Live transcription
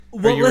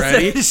Well, Are you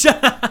ready?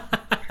 Shut up.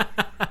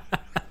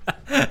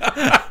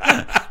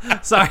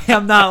 Sorry,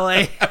 I'm not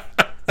late.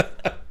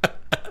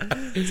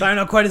 Sorry, I'm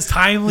not quite as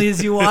timely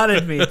as you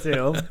wanted me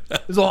to.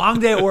 It was a long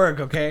day at work,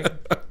 okay?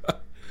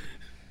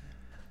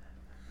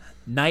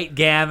 Night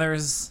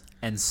gathers,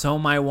 and so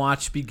my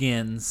watch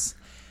begins,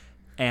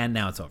 and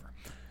now it's over.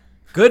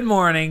 Good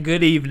morning,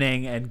 good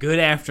evening, and good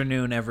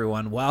afternoon,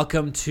 everyone.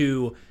 Welcome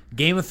to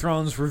Game of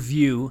Thrones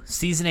Review,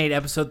 Season 8,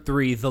 Episode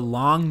 3, The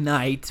Long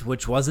Night,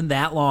 which wasn't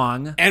that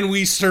long. And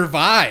we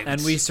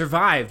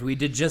survived. We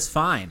did just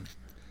fine.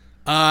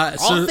 All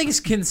All things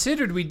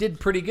considered, we did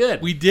pretty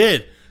good. We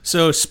did.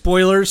 So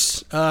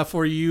spoilers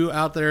for you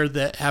out there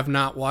that have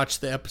not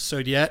watched the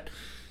episode yet.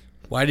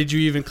 Why did you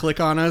even click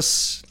on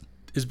us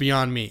is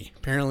beyond me.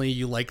 Apparently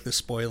you like the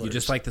spoilers. You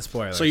just like the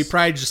spoilers. So you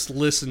probably just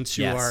listened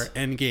to Yes. our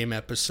Endgame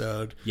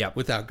episode Yep.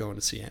 without going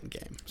to see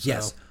Endgame. So,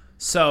 Yes.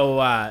 So,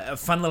 a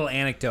fun little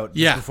anecdote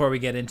Yeah. before we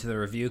get into the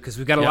review, because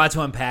we've got a Yep. lot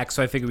to unpack,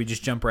 so I figured we'd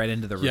just jump right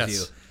into the review.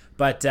 Yes.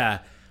 But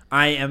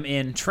I am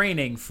in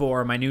training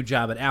for my new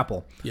job at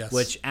Apple, Yes.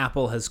 which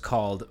Apple has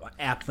called,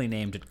 aptly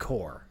named it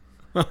Core,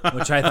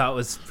 which I thought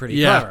was pretty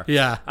Yeah, clever.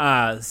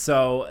 yeah.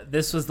 So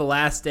this was the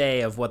last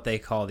day of what they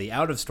call the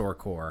out-of-store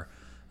core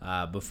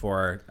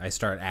before I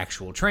start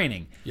actual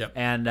training. Yep.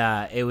 And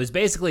it was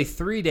basically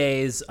 3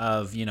 days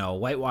of,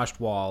 whitewashed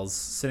walls,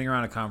 sitting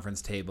around a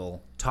conference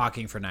table,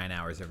 talking for 9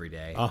 hours every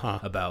day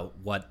about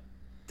what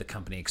the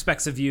company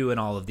expects of you and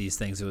all of these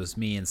things. It was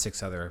me and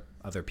 6 other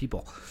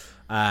people.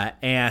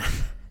 And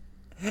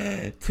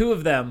 2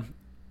 of them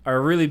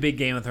are really big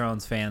Game of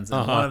Thrones fans,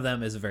 and one of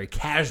them is a very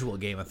casual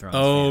Game of Thrones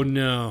fan. Oh,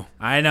 no.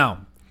 I know.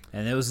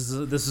 And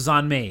this was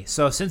on me.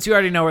 So since you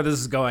already know where this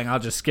is going, I'll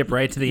just skip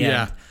right to the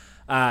Yeah. end.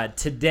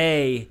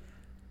 Today,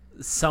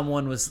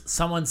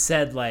 someone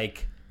said,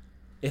 like,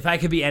 if I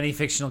could be any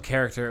fictional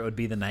character, it would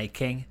be the Night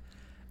King.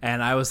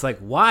 And I was like,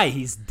 why?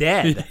 He's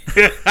dead.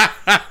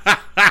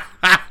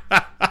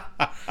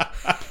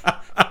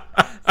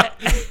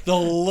 The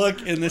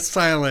look in the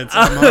silence.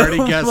 I'm already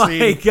guessing. Oh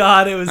my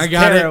God, it was I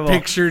got terrible. it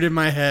pictured in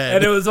my head.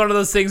 And it was one of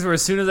those things where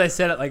as soon as I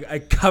said it, like, I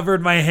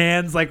covered my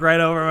hands, like, right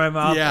over my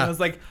mouth. Yeah. And I was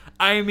like,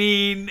 I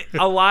mean,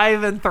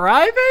 alive and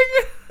thriving?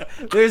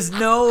 There's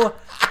no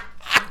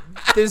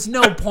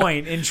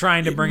point in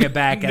trying to bring it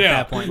back at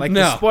that point. Like,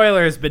 the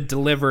spoiler has been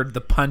delivered.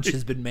 The punch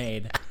has been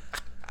made.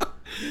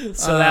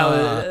 So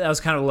that was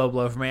kind of a low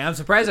blow for me. I'm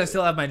surprised I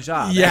still have my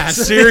job. Yeah,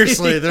 actually.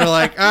 seriously. They're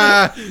like,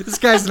 this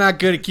guy's not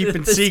good at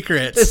keeping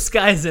secrets. This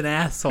guy's an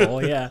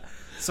asshole, yeah.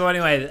 So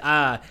anyway,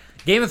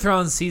 Game of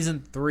Thrones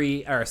Season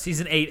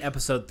 8,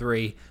 Episode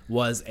 3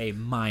 was a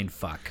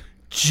mindfuck.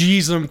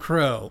 Jeezum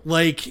Crow.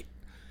 Like,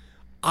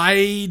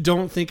 I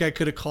don't think I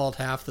could have called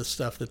half the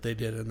stuff that they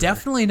did in there.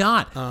 Definitely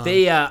not.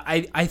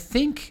 I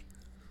think.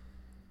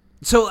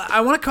 So I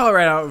want to call it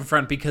right out in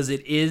front because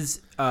it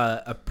is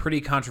a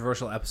pretty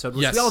controversial episode,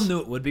 which Yes. we all knew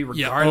it would be,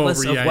 Yeah.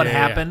 regardless of what Yeah.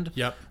 happened.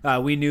 Yep.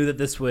 We knew that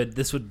this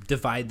would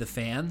divide the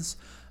fans,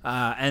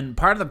 and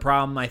part of the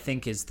problem I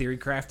think is theory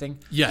crafting.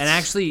 Yes. And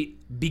actually,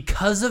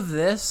 because of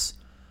this,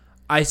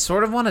 I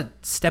sort of want to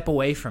step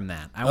away from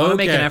that. I want to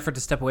make an Okay. effort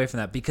to step away from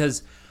that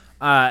because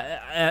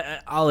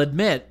I'll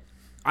admit.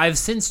 I've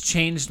since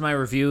changed my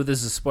review.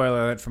 This is a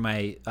spoiler alert for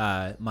my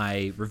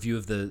my review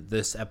of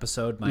this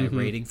episode. My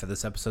rating for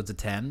this episode's a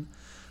 10.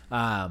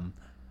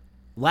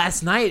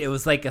 Last night it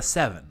was like a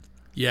 7.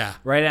 Yeah.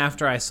 Right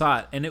after I saw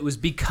it, and it was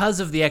because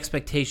of the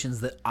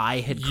expectations that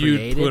I had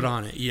created. You put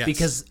on it, yes.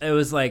 Because it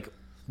was like,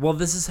 well,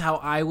 this is how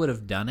I would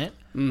have done it.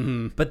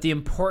 Mm-hmm. But the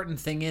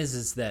important thing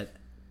is that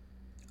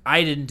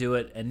I didn't do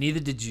it, and neither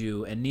did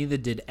you, and neither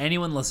did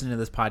anyone listening to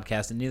this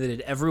podcast, and neither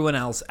did everyone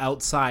else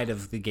outside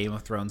of the Game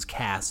of Thrones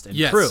cast and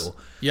crew.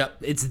 Yep.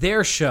 It's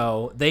their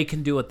show. They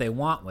can do what they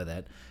want with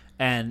it.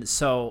 And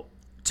so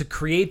to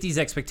create these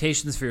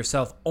expectations for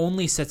yourself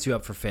only sets you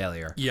up for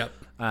failure. Yep.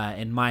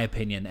 In my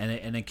opinion,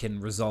 and it can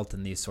result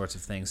in these sorts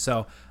of things.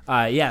 So,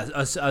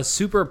 a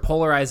super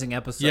polarizing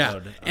episode.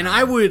 Yeah, and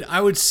I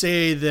would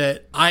say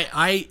that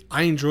I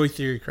enjoy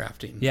theory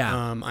crafting.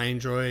 Yeah. I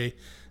enjoy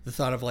the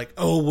thought of like,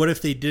 oh, what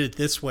if they did it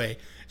this way?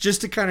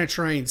 Just to kind of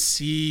try and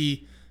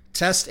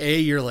test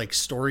your like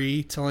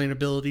storytelling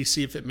ability,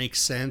 see if it makes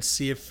sense,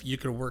 see if you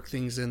could work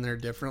things in there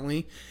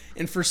differently.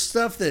 And for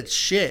stuff that's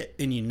shit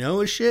and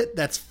is shit,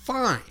 that's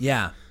fine.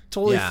 Yeah.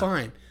 Totally Yeah.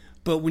 fine.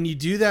 But when you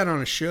do that on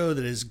a show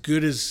that is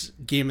good as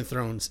Game of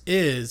Thrones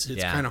is,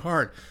 it's kind of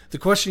hard. The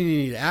question you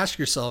need to ask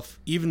yourself,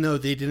 even though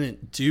they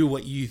didn't do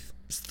what you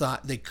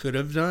thought they could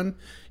have done,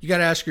 you got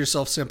to ask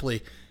yourself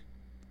simply,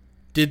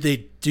 did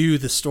they do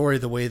the story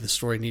the way the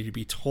story needed to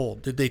be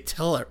told? Did they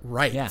tell it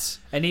right? Yes.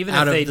 And even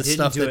out if they of the didn't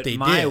stuff do that it they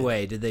my did?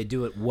 way, did they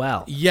do it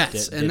well?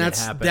 Yes, Did and it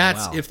that's happen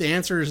well? if the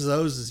answer to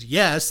those is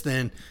yes,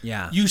 then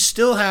Yeah. you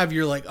still have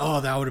your like,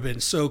 oh, that would have been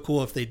so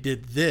cool if they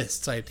did this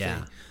type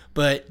thing.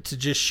 But to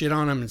just shit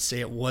on them and say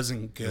it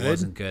wasn't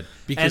good,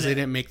 because they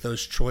didn't make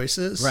those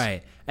choices,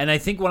 right? And I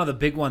think one of the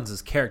big ones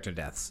is character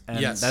deaths, and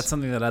Yes. that's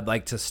something that I'd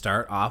like to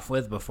start off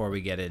with before we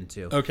get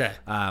into. Okay.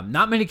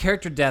 Not many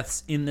character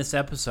deaths in this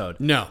episode.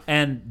 No.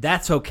 And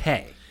that's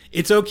okay.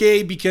 It's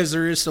okay because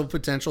there is still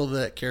potential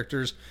that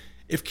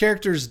if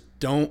characters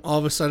don't all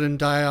of a sudden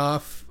die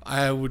off,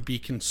 I would be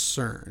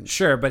concerned.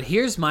 Sure, but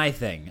here's my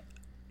thing,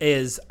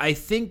 is I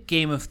think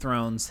Game of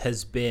Thrones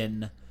has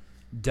been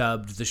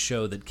dubbed the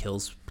show that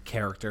kills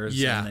characters.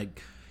 Yeah. And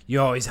you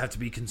always have to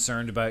be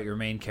concerned about your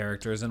main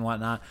characters and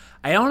whatnot.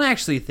 I don't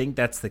actually think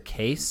that's the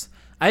case.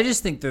 I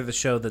just think they're the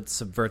show that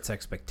subverts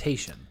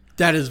expectation.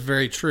 That is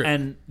very true.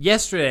 And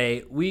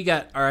yesterday, we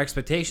got our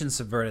expectations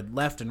subverted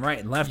left and right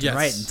and left and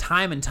right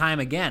and time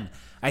again.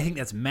 I think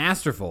that's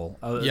masterful,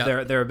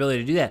 their ability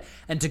to do that.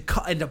 And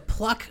to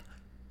pluck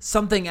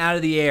something out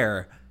of the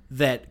air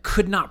that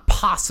could not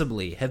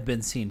possibly have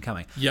been seen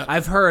coming. Yep.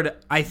 I've heard,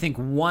 I think,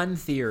 one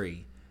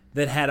theory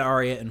that had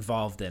Arya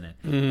involved in it.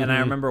 Mm-hmm. And I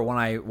remember when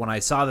I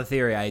saw the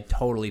theory, I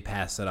totally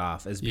passed it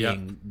off as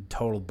being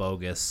total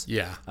bogus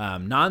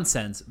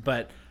nonsense.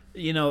 But,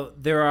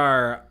 there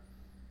are...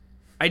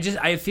 I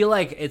feel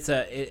like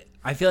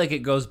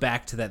it goes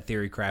back to that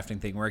theory crafting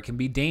thing where it can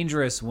be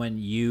dangerous when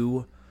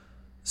you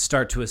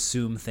start to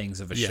assume things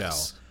of a show.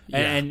 Yeah.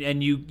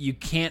 And you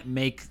can't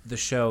make the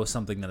show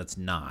something that it's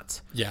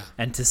not. Yeah.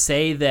 And to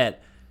say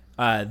that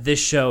this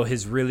show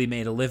has really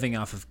made a living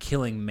off of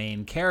killing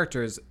main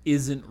characters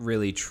isn't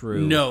really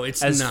true. No,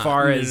 it's as not.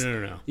 Far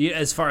no.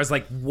 As far as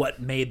like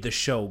what made the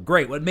show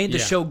great. What made the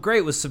show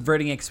great was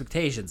subverting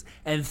expectations.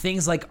 And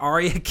things like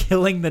Arya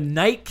killing the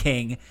Night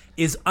King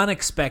is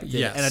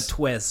unexpected and a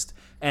twist.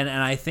 And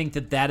I think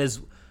that is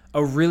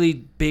a really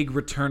big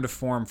return to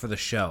form for the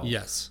show.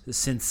 Yes.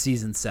 Since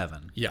season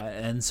 7. Yeah.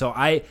 And so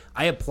I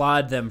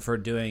applaud them for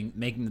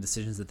making the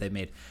decisions that they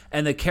made.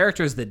 And the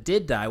characters that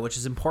did die, which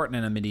is important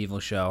in a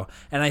medieval show,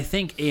 and I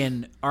think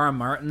in R.R.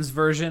 Martin's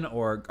version,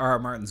 or R.R.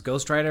 Martin's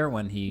Ghost Rider,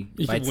 when he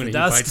bites the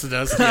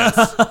dust,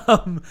 yes.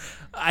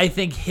 I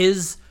think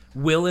his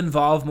will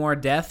involve more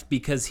death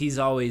because he's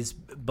always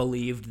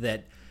believed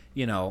that,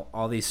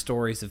 all these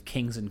stories of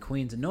kings and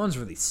queens, and no one's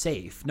really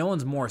safe. No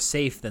one's more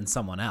safe than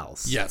someone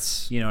else.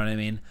 Yes. You know what I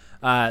mean?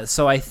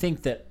 So I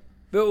think that,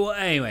 well,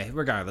 anyway,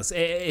 regardless,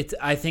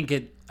 I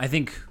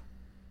think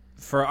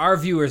for our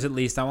viewers at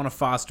least, I want to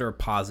foster a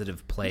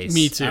positive place.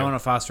 Me too. I want to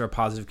foster a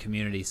positive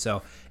community.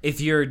 So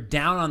if you're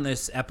down on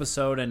this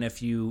episode and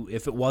if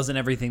it wasn't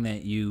everything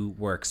that you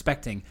were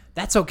expecting,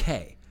 that's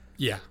okay.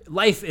 Yeah,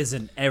 life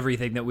isn't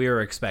everything that we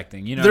were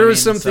expecting. There were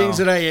some things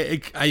that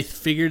I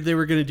figured they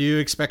were going to do,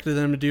 expected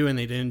them to do, and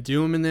they didn't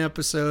do them in the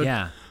episode.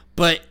 Yeah,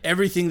 but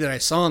everything that I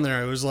saw in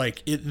there, I was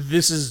like,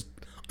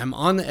 I'm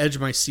on the edge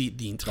of my seat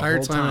the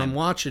entire time I'm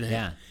watching it.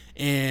 Yeah,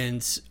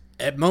 and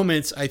at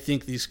moments I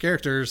think these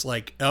characters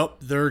like, oh,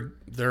 they're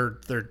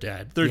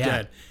dead. They're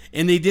dead,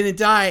 and they didn't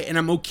die, and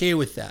I'm okay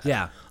with that.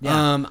 Yeah.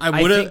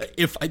 I would have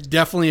if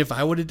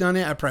I would have done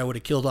it, I probably would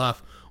have killed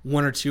off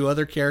one or two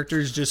other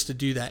characters just to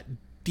do that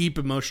deep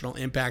emotional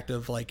impact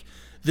of like,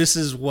 this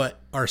is what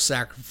our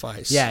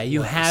sacrifice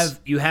you was.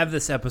 have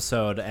this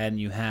episode, and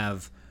you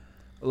have,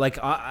 like,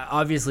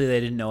 obviously they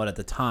didn't know it at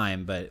the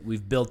time, but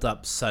we've built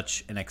up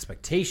such an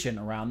expectation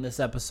around this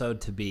episode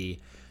to be,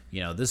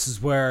 this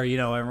is where,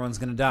 everyone's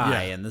gonna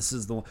die, and this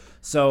is the,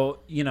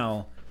 so,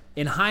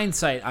 in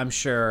hindsight, I'm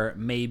sure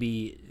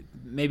maybe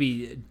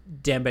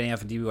Dan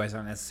Benioff and D.B. Weiss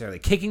aren't necessarily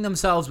kicking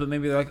themselves, but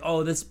maybe they're like,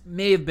 oh, this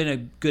may have been a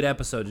good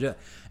episode to do it.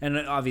 And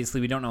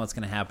obviously, we don't know what's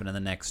going to happen in the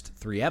next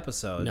 3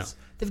 episodes. No.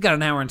 They've got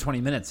an hour and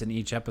 20 minutes in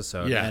each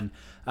episode. Yeah.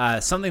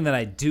 And something that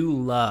I do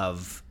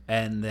love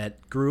and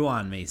that grew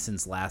on me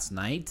since last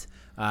night,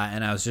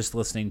 and I was just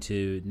listening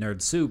to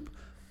Nerd Soup,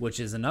 which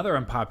is another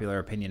unpopular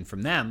opinion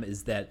from them,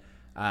 is that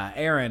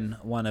Aaron,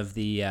 one of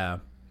the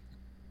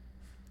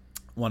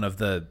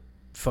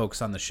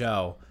folks on the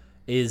show,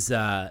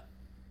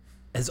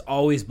 has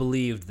always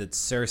believed that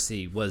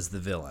Cersei was the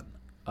villain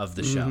of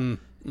the show.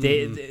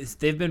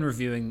 They've been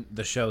reviewing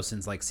the show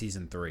since like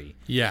season 3.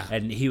 Yeah.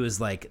 And he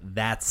was like,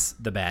 that's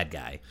the bad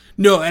guy.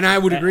 No, and I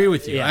would agree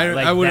with you.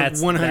 I would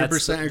 100% agree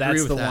with that.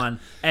 That's the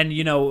one. And,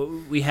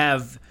 we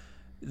have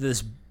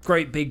this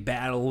great big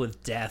battle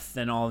with death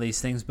and all these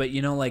things. But,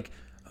 like,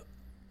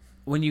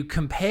 when you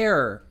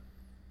compare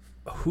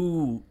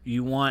who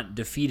you want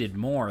defeated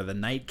more, the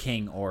Night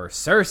King or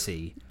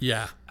Cersei...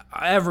 Yeah.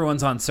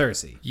 Everyone's on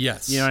Cersei.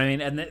 Yes. You know what I mean?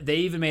 And they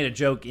even made a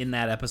joke in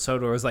that episode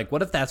where it was like,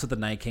 what if that's what the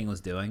Night King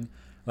was doing?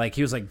 Like,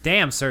 he was like,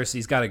 damn,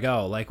 Cersei's got to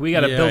go. Like, we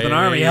got to build an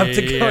army up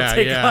to go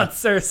take on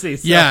Cersei.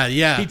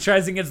 So he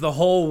tries and gets the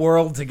whole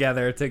world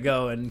together to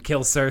go and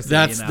kill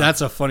Cersei.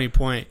 That's a funny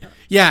point.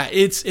 Yeah,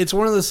 it's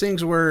one of those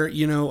things where,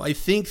 I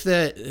think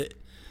that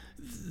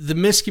the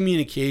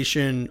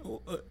miscommunication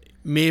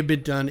may have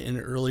been done in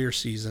earlier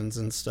seasons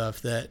and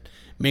stuff, that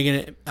making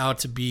it out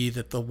to be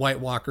that the White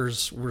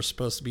Walkers were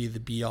supposed to be the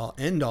be-all,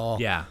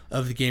 end-all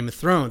of the Game of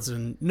Thrones.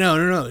 And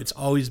no. It's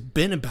always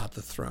been about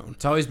the throne.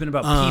 It's always been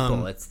about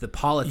people. It's the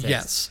politics.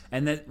 Yes.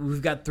 And that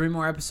we've got 3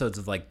 more episodes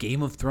of, like,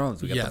 Game of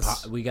Thrones. We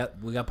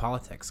got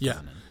politics coming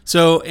in.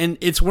 So, and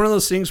it's one of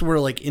those things where,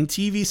 like, in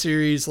TV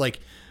series, like,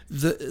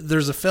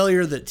 there's a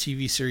failure that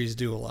TV series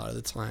do a lot of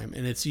the time.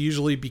 And it's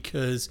usually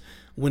because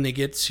when they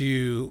get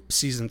to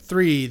season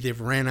 3,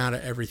 they've ran out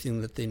of everything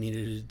that they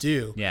needed to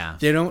do. Yeah.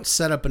 They don't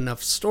set up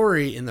enough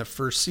story in the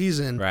first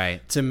season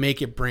to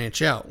make it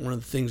branch out. One of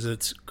the things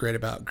that's great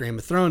about Game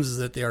of Thrones is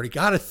that they already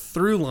got a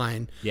through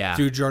line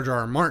through George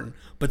R. R. Martin,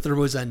 but there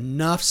was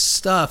enough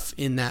stuff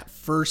in that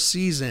first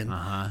season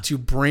to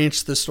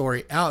branch the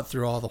story out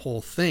through all the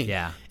whole thing.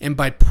 Yeah. And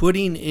by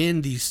putting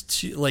in these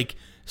two, like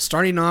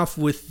starting off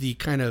with the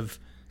kind of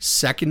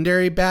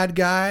secondary bad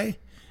guy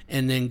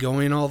and then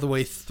going all the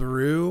way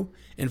through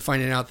and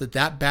finding out that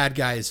that bad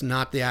guy is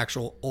not the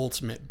actual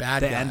ultimate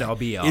bad guy. The end all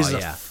be all, is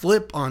a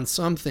flip on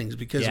some things,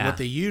 because what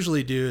they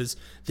usually do is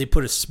they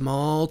put a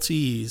small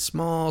tease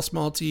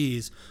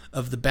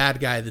of the bad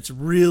guy that's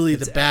really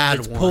the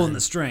bad one. Pulling the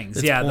strings.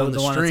 The one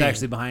that's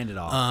actually behind it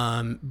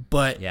all.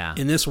 But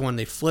in this one,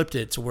 they flipped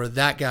it to where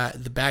that guy,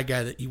 the bad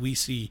guy that we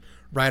see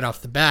right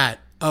off the bat,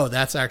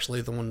 that's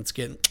actually the one that's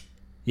getting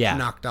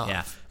knocked off.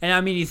 Yeah. And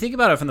I mean, you think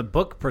about it from the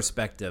book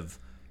perspective,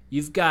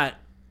 you've got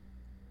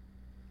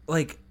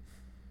like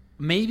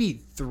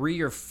maybe 3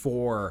 or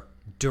 4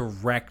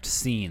 direct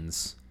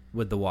scenes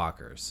with the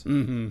walkers.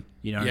 Mm-hmm.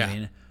 You know what I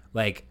mean?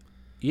 Like,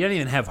 you don't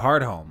even have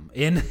Hardhome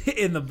in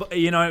the,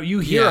 you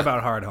hear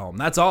about Hardhome.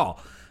 That's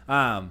all.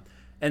 And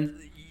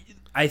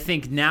I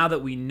think now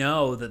that we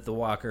know that the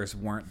walkers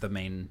weren't the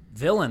main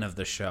villain of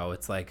the show,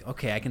 it's like,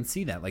 okay, I can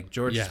see that. Like,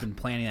 George has been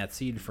planting that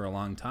seed for a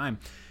long time.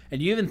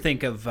 And you even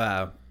think of,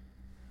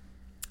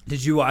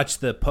 did you watch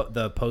the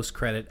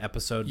post-credit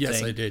episode Yes,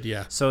 thing? I did,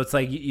 yeah. So it's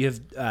like you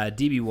have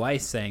D.B.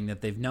 Weiss saying that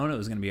they've known it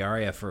was going to be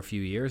Arya for a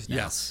few years now.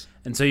 Yes.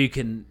 And so you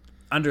can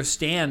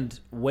understand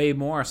way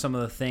more some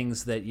of the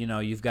things that,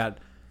 you've got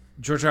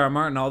George R. R.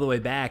 Martin all the way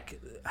back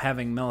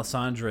having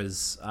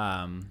Melisandre's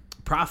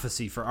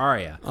prophecy for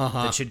Arya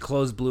that should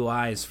close blue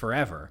eyes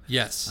forever.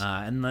 Yes.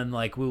 And then,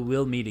 like,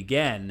 we'll meet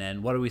again.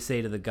 And what do we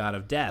say to the god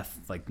of death?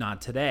 Like,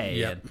 not today.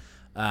 Yep.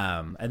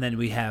 And then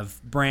we have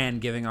Bran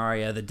giving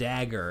Arya the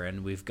dagger,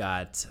 and we've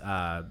got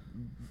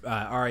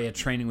Arya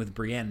training with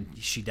Brienne.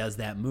 She does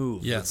that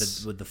move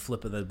with the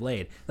flip of the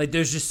blade. Like,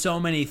 there's just so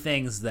many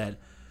things that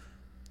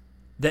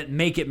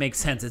make it make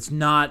sense. It's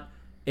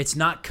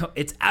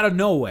out of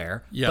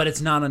nowhere, but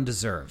it's not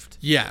undeserved.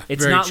 Yeah,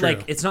 it's very not true.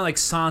 like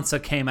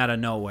Sansa came out of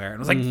nowhere and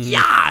was like,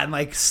 and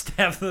like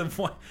stabbed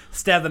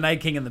the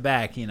Night King in the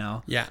back.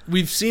 Yeah,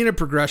 we've seen a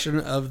progression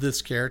of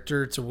this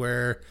character to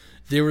where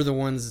they were the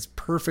ones that's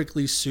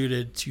perfectly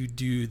suited to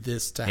do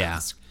this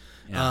task.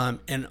 Yeah.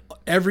 And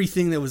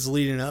everything that was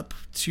leading up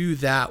to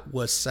that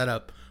was set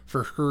up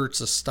for her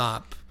to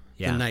stop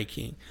the Night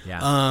King.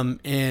 Yeah.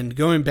 And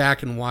going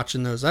back and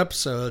watching those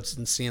episodes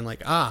and seeing like,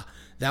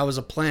 that was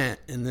a plant,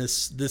 and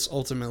this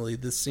ultimately,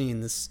 this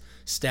scene, this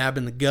stab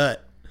in the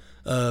gut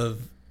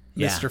of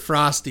Mr.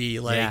 Frosty,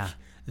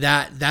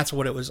 that's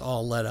what it was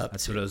all led up to.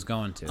 That's what it was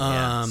going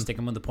to. Stick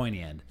him with the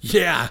pointy end.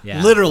 Yeah.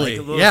 Literally.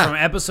 Like, from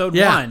episode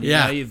 1,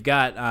 you've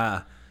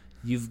got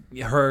you've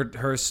heard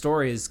her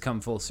story has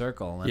come full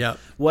circle. And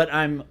what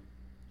I'm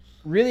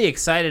really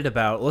excited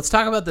about, let's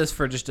talk about this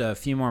for just a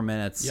few more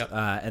minutes,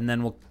 and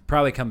then we'll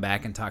probably come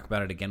back and talk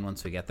about it again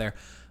once we get there.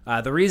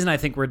 The reason I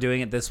think we're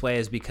doing it this way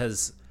is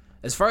because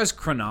as far as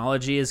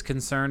chronology is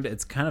concerned,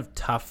 it's kind of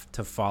tough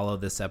to follow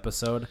this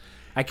episode.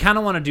 I kind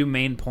of want to do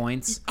main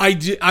points.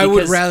 I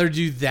would rather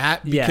do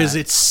that because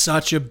it's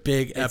such a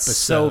big episode. It's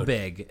so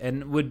big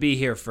and would be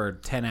here for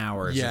 10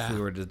 hours if we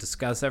were to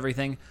discuss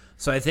everything.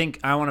 So I think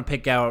I want to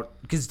pick out,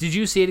 because did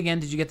you see it again?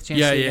 Did you get the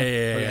chance to see it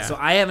again? Yeah. So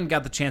I haven't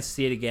got the chance to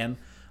see it again.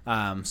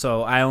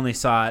 So I only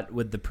saw it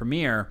with the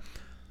premiere.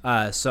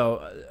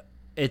 So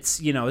it's,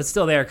 it's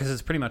still there because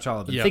it's pretty much all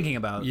I've been thinking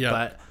about.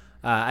 But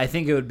I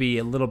think it would be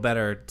a little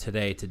better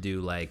today to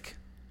do like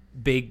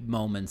big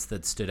moments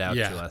that stood out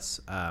to us.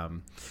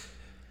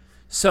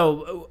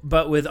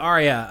 But with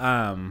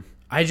Arya,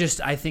 I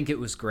think it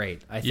was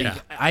great. I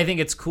think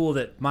it's cool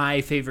that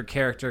my favorite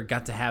character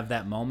got to have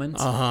that moment.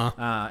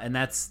 And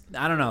that's,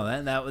 I don't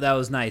know, that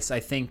was nice. I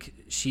think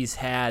she's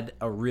had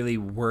a really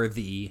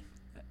worthy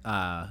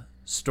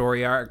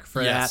story arc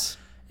for that.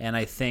 And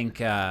I think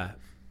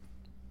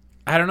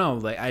I don't know,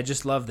 like, I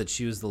just love that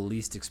she was the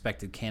least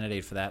expected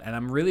candidate for that. And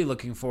I'm really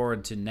looking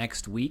forward to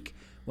next week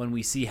when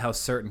we see how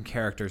certain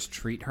characters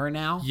treat her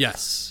now.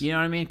 Yes. You know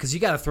what I mean? Because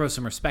you got to throw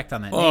some respect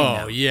on that name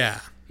now. Oh,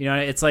 yeah.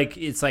 It's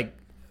like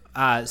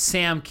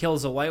Sam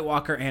kills a White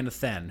Walker and a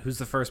Thenn. Who's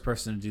the first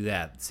person to do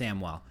that?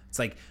 Samwell. It's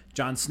like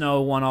Jon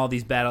Snow won all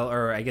these battles,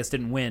 or I guess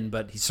didn't win,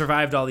 but he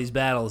survived all these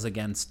battles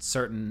against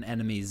certain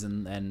enemies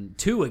and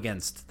 2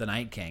 against the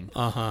Night King.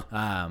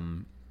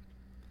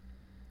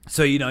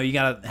 So you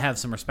gotta have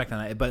some respect on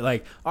that. But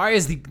like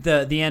Arya's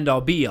the end all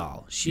be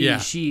all. She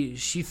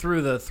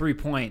threw the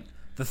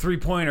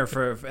 3-pointer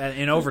for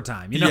in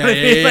overtime. You know what I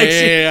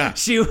mean?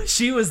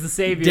 She was the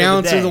savior. Down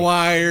of the day. to the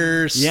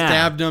wire,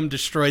 stabbed them,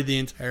 destroyed the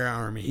entire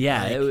army.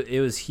 Yeah, it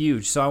was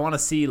huge. So I want to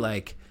see,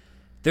 like,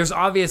 there's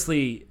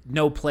obviously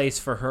no place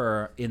for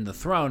her in the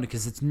throne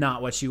because it's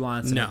not what she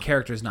wants, and her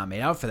character's not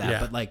made out for that. Yeah.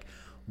 But like,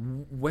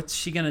 what's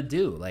she gonna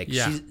do? Like,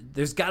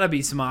 there's got to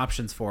be some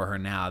options for her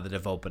now that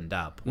have opened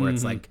up. Where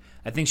it's like,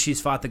 I think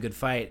she's fought the good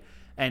fight,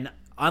 and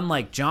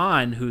unlike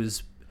John,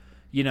 who's,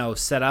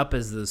 set up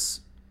as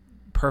this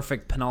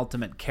perfect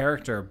penultimate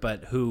character,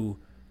 but who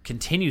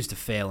continues to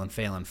fail and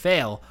fail and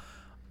fail,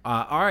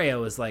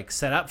 Arya is like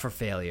set up for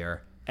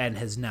failure and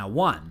has now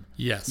won.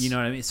 Yes. You know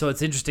what I mean? So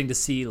it's interesting to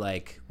see,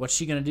 like, what's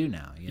she going to do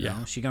now? You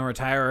know, she going to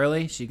retire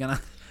early? She going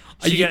to...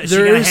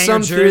 There is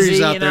some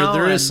theories out there.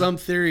 There is some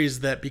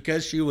theories that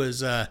because she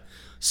was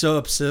so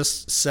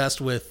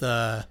obsessed with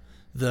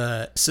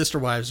the sister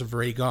wives of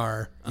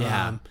Rhaegar,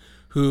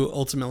 who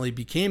ultimately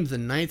became the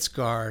Knight's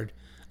Guard,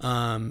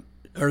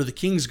 or the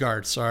King's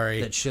Guard,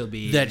 sorry,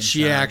 that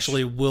she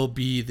actually will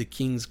be the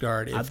King's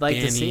Guard if I'd like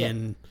Dany to see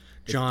and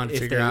Jon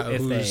figure out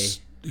who's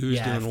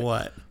doing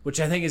what. Which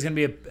I think is going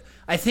to be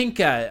I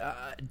think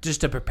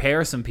just to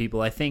prepare some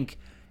people, I think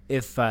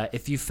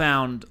if you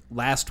found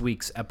last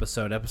week's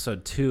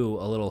episode 2,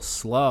 a little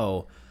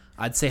slow,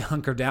 I'd say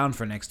hunker down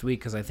for next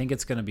week, because I think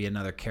it's going to be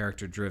another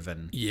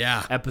character-driven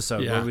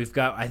episode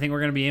where I think we're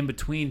going to be in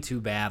between 2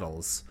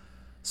 battles.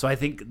 So I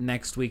think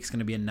next week's going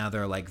to be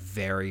another like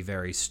very,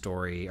 very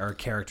story or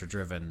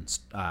character-driven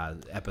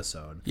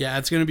episode. Yeah,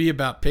 it's going to be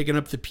about picking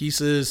up the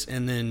pieces,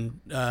 and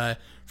then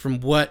from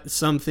what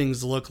some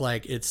things look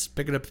like, it's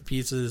picking up the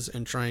pieces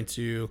and trying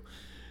to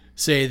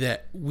say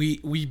that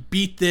we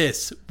beat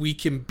this, we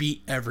can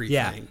beat everything.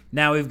 Yeah.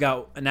 Now we've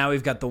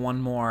got the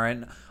one more,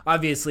 and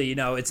obviously,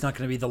 it's not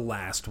going to be the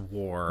last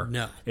war.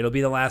 No, it'll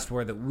be the last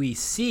war that we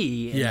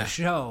see in the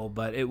show,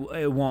 but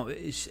it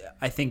won't.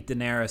 I think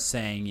Daenerys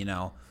saying,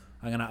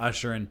 I'm going to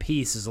usher in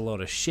peace is a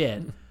load of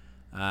shit.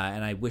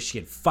 And I wish she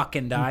had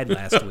fucking died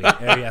last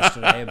week or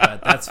yesterday,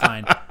 but that's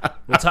fine.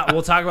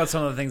 We'll talk about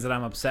some of the things that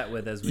I'm upset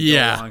with as we go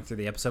along through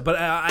the episode. But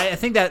I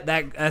think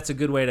that's a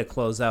good way to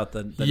close out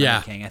the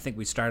Night King. I think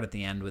we start at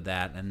the end with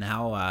that, and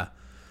now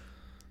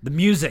the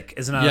music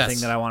is another thing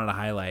that I wanted to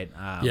highlight.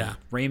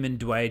 Raymond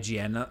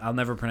Dwayne, I'll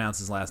never pronounce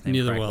his last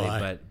name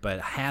correctly,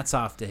 but hats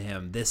off to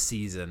him this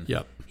season.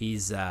 Yep,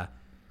 he's.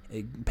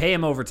 Pay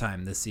him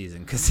overtime this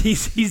season, because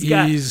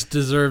he's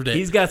deserved it.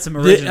 He's got some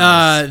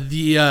originals.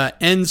 The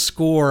end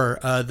score,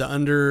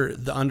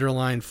 the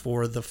underline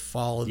for the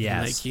fall of the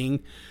Night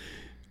King,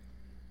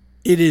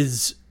 it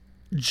is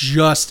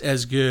just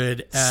as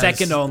good as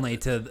second only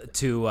to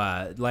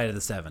Light of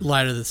the Seven.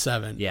 Light of the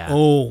Seven. Yeah.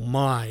 Oh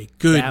my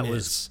goodness, that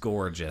was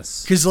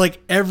gorgeous. Because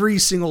like every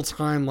single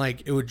time,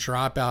 like it would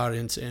drop out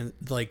into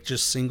like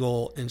just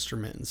single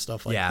instrument and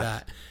stuff like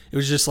that. It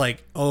was just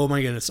like, oh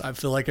my goodness, I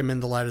feel like I'm in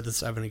the Light of the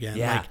Seven again.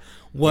 Yeah.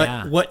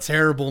 Like what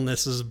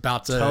terribleness is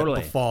about to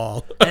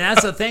befall. And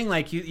that's the thing.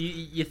 Like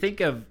you think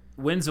of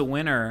Winds of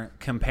Winter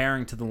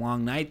comparing to The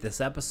Long Night.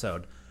 This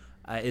episode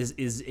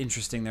is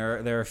interesting.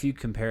 There are a few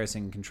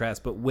comparison and contrasts,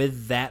 but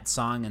with that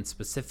song in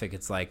specific,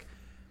 it's like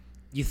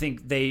you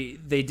think they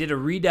did a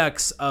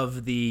redux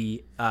of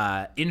the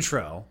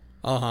intro,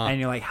 and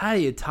you're like, how do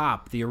you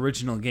top the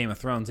original Game of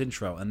Thrones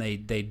intro? And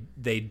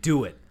they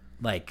do it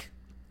like.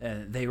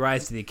 They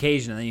rise to the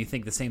occasion, and then you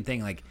think the same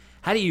thing. Like,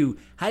 how do you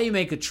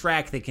make a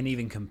track that can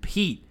even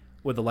compete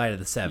with the Light of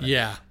the Seven?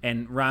 Yeah.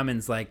 And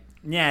Ramon's like,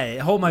 yeah,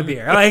 hold my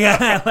beer.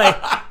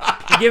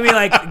 Give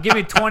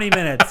me 20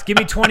 minutes. Give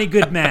me 20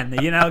 good men.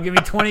 Give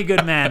me 20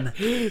 good men.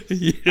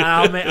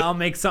 I'll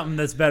make something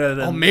that's better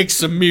than. I'll make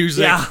some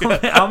music. Yeah,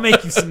 I'll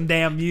make you some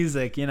damn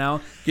music. Get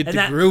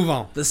the groove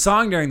on. The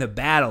song during the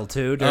battle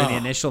too, during the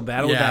initial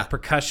battle, with that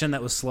percussion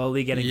that was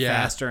slowly getting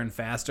faster and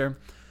faster.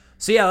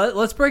 So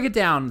let's break it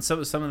down.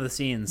 Some of the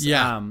scenes.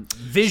 Yeah.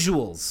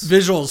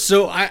 Visuals.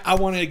 So I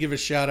wanted to give a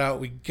shout out.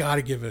 We got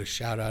to give a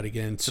shout out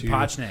again to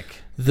Sapochnik,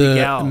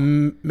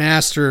 the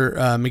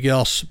master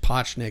Miguel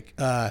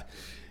Sapochnik.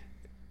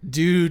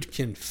 Dude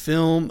can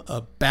film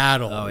a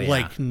battle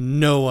like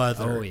no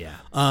other. Oh yeah.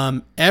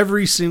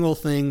 Every single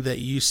thing that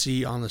you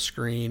see on the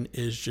screen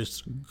is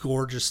just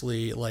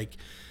gorgeously like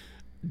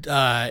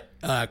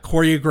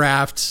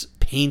choreographed,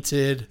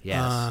 painted.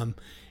 Yes.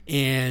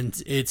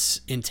 And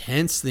it's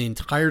intense the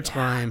entire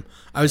time.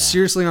 I was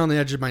seriously on the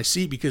edge of my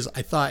seat, because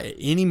I thought at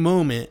any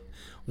moment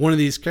one of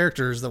these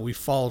characters that we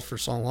followed for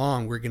so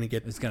long, we're going to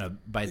get... It's going to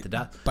bite the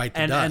dust.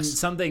 And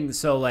something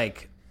so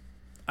like...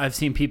 I've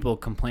seen people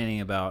complaining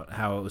about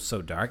how it was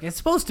so dark. It's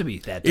supposed to be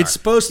that dark. It's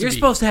supposed to You're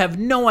supposed to have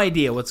no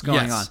idea what's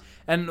going on.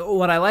 And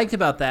what I liked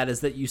about that is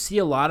that you see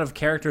a lot of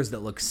characters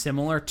that look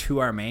similar to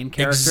our main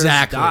characters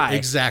die.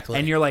 Exactly.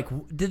 And you're like,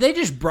 did they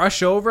just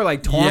brush over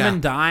like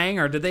Tormund dying,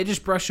 or did they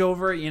just brush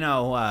over,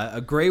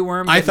 a Grey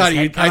Worm? I thought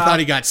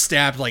he got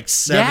stabbed like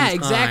 7 times. Yeah,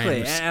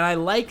 exactly. And I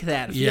like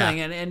that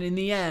feeling. And in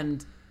the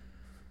end,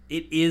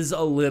 it is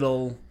a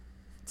little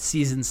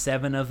season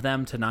 7 of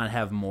them to not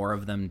have more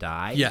of them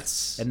die.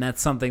 Yes. And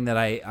that's something that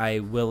I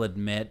will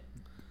admit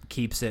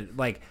keeps it,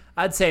 like,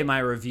 I'd say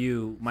my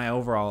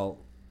overall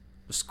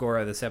score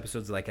of this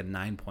episode is like a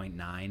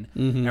 9.9.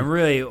 And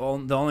really,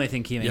 the only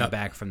thing keeping it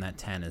back from that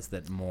 10 is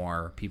that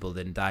more people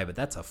didn't die, but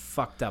that's a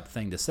fucked up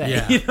thing to say.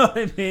 Yeah. You know what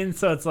I mean?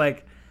 So it's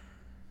like...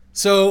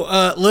 So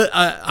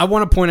I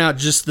want to point out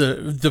just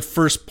the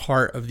first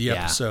part of the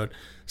episode.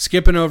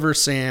 Skipping over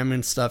Sam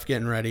and stuff,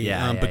 getting ready,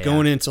 but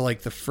going into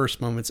like the first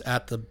moments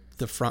at the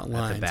the front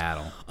lines. The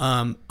battle.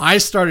 I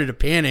started to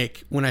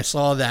panic when I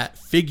saw that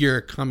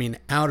figure coming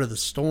out of the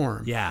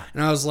storm. Yeah,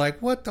 and I was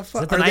like, "What the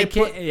fuck?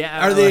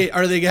 Are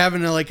they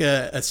having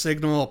a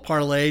signal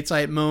parlay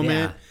type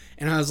moment?" Yeah.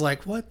 And I was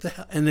like, "What the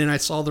hell?" And then I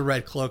saw the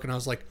red cloak, and I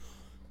was like,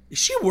 "Is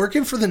she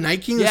working for the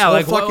Night King this whole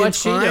fucking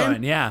what's time?" She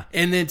doing? Yeah.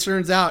 And then it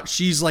turns out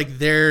she's like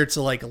there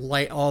to like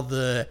light all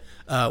the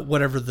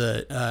whatever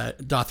the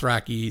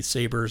Dothraki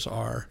sabers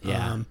are.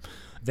 Yeah.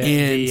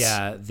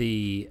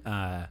 The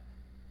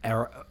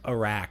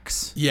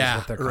Arax. Yeah,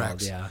 what they're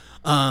called. Yeah.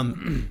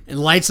 And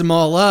lights them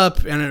all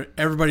up, and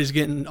everybody's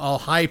getting all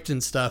hyped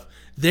and stuff.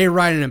 They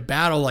ride in a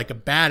battle like a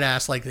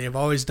badass, like they've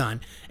always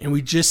done, and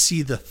we just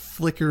see the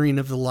flickering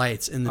of the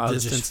lights in the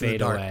distance, just fade in the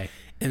dark, away.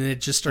 And it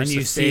just starts and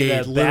you to see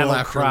fade. The little battle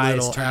after cries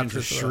little turn after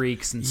into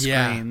shrieks and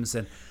screams,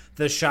 and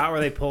the shot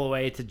where they pull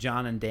away to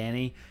Jon and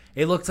Dany.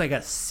 It looked like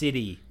a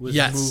city was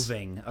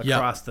moving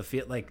across the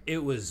field. Like,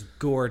 it was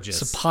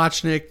gorgeous.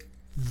 Sapochnik,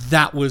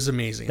 that was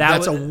amazing.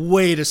 That's a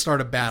way to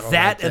start a battle.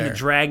 That right and the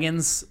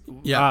dragons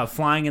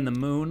flying in the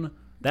moon.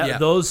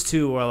 Those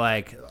two were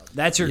like,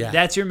 that's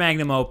your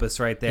magnum opus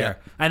right there.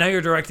 Yeah. I know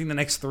you're directing the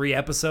next 3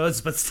 episodes,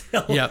 but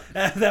still,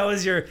 that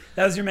was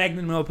your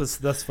magnum opus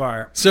thus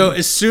far. So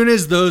as soon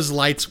as those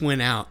lights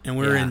went out and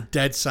we were in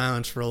dead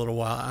silence for a little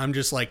while, I'm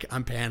just like,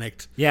 I'm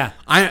panicked. Yeah,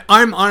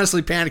 I'm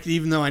honestly panicked,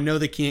 even though I know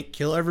they can't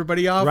kill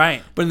everybody off.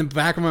 Right, but in the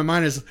back of my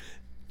mind is,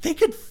 they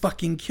could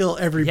fucking kill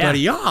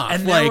everybody off.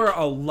 And there were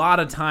a lot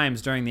of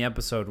times during the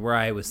episode where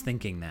I was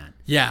thinking that.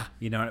 Yeah,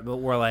 but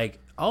we're like,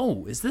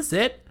 oh, is this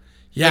it?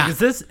 Yeah.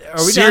 Like,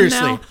 are we Seriously,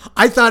 done now?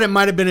 I thought it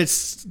might have been a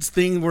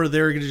thing where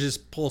they were going to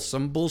just pull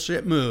some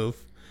bullshit move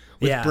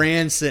with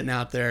Bran sitting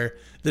out there,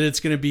 that it's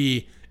going to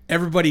be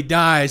everybody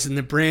dies and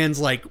the Bran's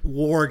like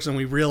wargs, and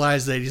we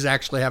realize that he's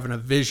actually having a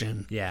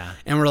vision. Yeah.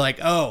 And we're like,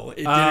 oh, it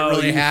didn't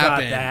really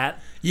happen. Thought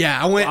that? Yeah,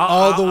 I went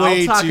all the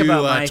way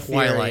to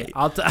Twilight.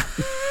 I'll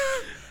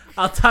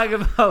talk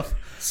about...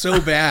 So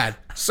bad.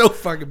 So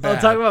fucking bad.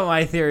 I'll talk about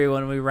my theory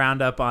when we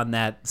round up on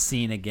that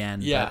scene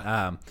again.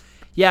 Yeah. But,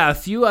 a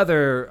few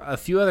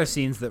other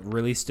scenes that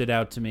really stood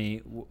out to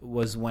me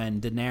was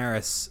when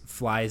Daenerys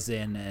flies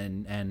in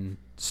and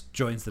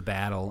joins the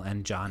battle,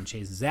 and Jon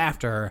chases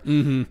after her,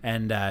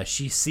 and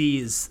she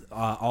sees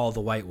all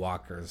the White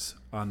Walkers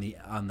on the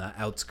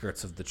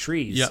outskirts of the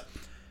trees. Yep.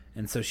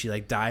 And so she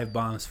like dive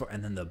bombs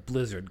and then the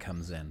blizzard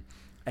comes in.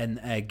 And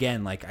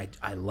again, like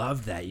I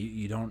love that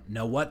you don't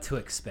know what to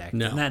expect.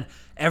 No. And then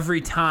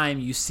every time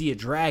you see a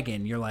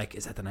dragon, you're like,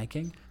 is that the Night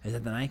King? Is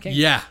that the Night King?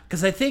 Yeah.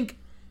 Because I think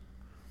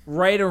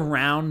right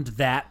around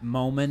that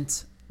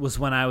moment was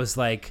when I was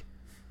like,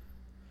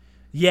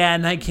 yeah,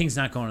 Night King's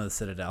not going to the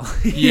Citadel.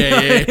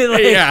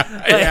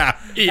 Yeah.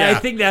 I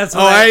think that's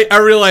what I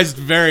realized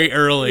very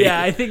early.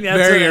 Yeah, I think that's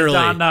very early. It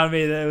dawned on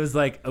me that it was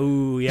like,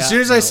 oh, yeah. As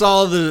soon as I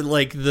saw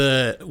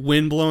the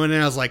wind blowing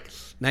in, I was like,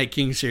 Night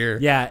King's here.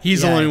 Yeah.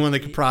 He's the only one that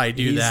could probably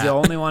do that. He's the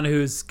only one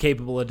who's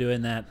capable of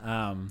doing that.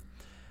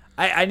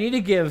 I need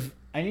to give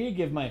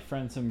my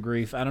friend some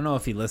grief. I don't know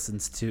if he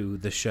listens to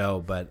the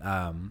show, but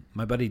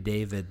my buddy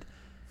David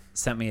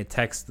sent me a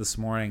text this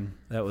morning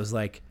that was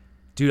like,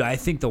 dude, I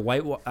think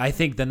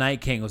the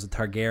Night King was a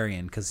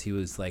Targaryen because he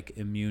was like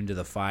immune to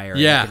the fire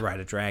and he could ride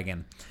a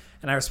dragon.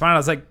 And I responded, I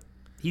was like,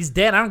 he's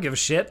dead. I don't give a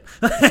shit.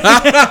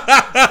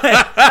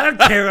 I don't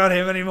care about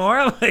him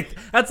anymore. Like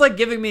that's like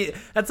giving me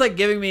any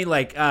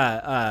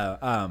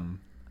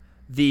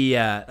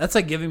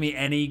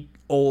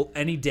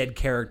dead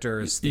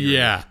character's theory.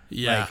 Yeah.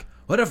 Like,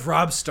 what if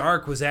Robb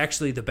Stark was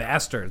actually the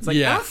bastard? It's like,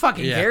 I don't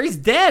fucking care. He's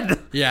dead.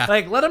 Yeah.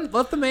 Like,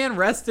 let the man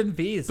rest in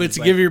peace. But to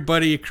give your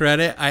buddy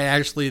credit,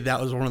 that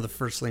was one of the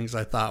first things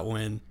I thought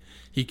when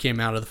he came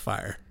out of the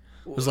fire.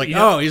 I was like,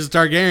 he's a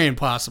Targaryen,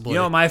 possibly.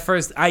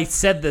 I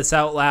said this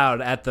out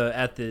loud at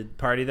the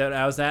party that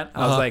I was at.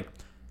 I was like,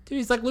 dude,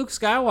 he's like Luke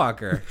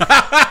Skywalker.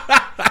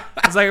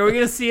 I was like, are we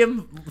going to see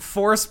him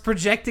force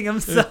projecting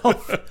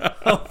himself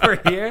over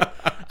here?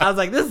 I was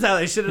like, this is how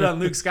they should have done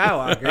Luke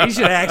Skywalker. He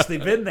should have actually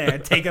been there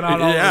and taken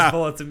on all those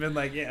bullets and been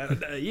like,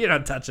 yeah, you're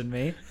not touching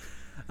me.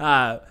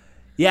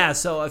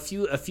 So a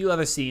few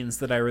other scenes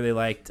that I really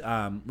liked.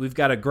 We've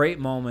got a great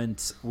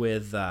moment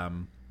with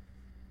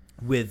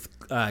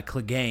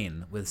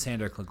Clegane, with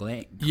Sandor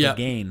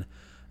Clegane,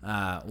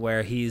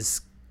 where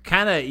he's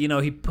kind of,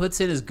 he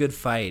puts in his good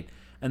fight,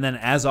 and then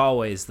as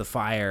always, the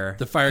fire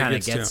kind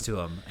of gets to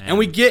him. And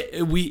we get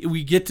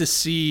to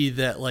see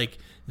that, like,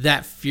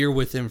 that fear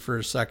with him for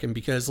a second,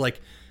 because like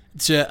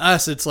to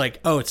us it's like,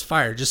 oh, it's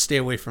fire, just stay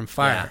away from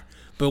fire.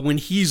 But when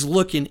he's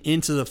looking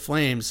into the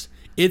flames,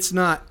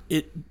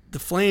 the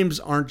flames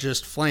aren't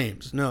just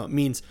flames. No, it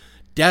means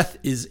death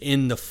is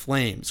in the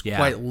flames,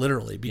 quite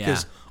literally,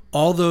 because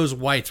all those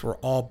whites were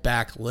all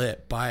front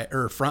lit by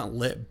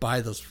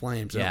those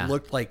flames. And it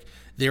looked like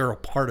they were a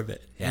part of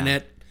it.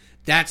 And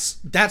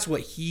that's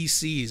what he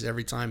sees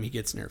every time he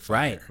gets near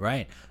fire.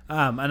 Right.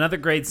 Another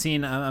great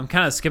scene. I'm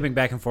kind of skipping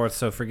back and forth,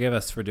 so forgive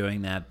us for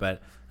doing that.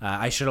 But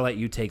I should have let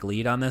you take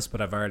lead on this,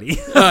 but I've already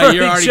you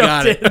already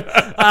got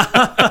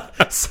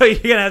it. So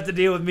you're gonna have to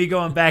deal with me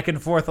going back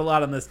and forth a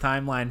lot on this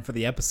timeline for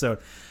the episode.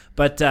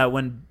 But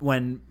when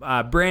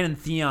Bran and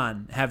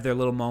Theon have their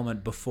little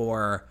moment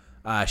before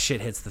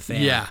shit hits the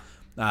fan. Yeah.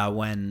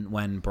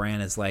 When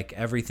Bran is like,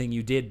 everything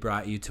you did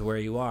brought you to where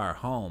you are,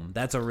 home.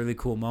 That's a really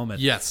cool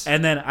moment. Yes.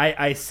 And then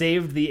I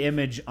saved the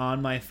image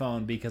on my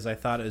phone because I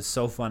thought it was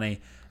so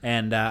funny,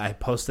 and I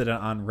posted it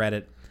on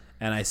Reddit,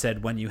 and I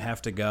said, when you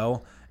have to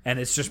go, and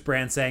it's just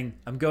Bran saying,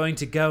 I'm going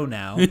to go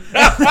now. and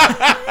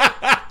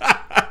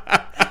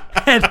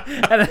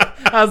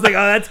I was like,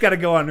 oh, that's got to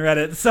go on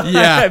Reddit. So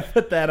I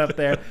put that up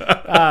there.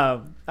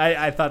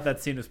 I thought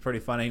that scene was pretty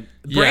funny.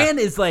 Bran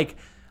is like,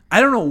 I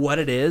don't know what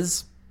it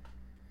is,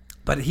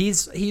 but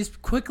he's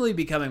quickly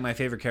becoming my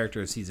favorite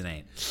character of season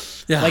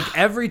 8. Yeah. Like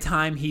every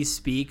time he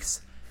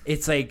speaks,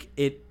 it's like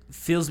it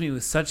fills me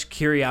with such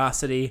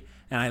curiosity,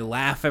 and I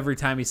laugh every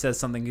time he says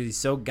something because he's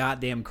so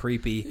goddamn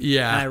creepy.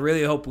 Yeah. And I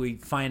really hope we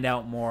find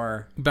out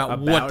more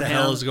about what the him.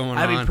 hell is going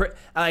on.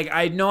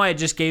 I know I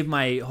just gave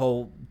my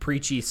whole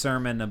preachy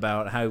sermon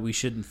about how we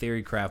shouldn't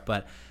theory craft,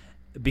 but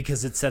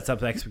because it sets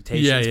up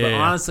expectations. But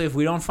honestly, if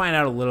we don't find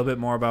out a little bit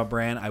more about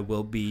Bran, I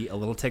will be a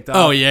little ticked off.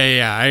 Oh,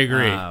 yeah, I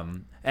agree.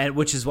 And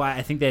which is why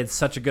I think they had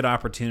such a good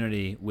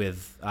opportunity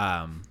with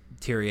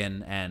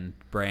Tyrion and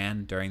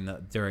Bran during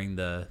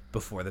the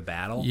before the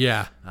battle.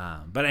 Yeah.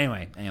 But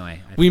anyway,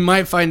 we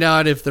might find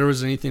out if there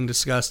was anything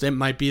discussed. It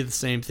might be the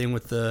same thing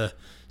with the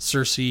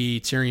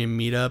Cersei Tyrion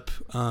meetup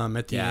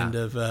at the end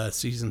of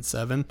season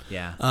 7.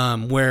 Yeah.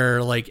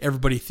 Where like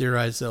everybody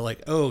theorized that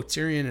like, oh,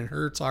 Tyrion and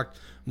her talked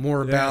more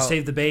they're about gonna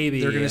save the baby.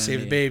 They're going to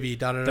save the baby.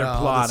 All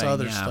this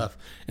other stuff.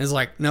 And it's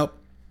like, nope.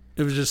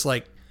 It was just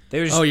like,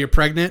 oh, you're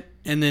pregnant,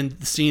 and then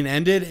the scene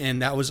ended,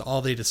 and that was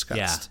all they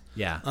discussed.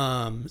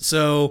 Yeah.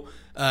 So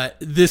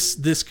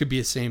this could be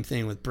the same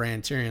thing with Bran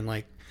and Tyrion.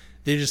 Like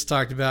they just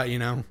talked about,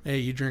 hey,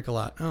 you drink a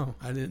lot. Oh,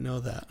 I didn't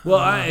know that.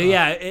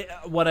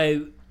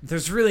 Well,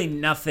 there's really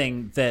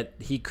nothing that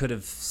he could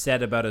have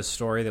said about his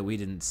story that we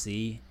didn't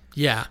see.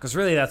 Yeah, because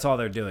really that's all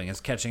they're doing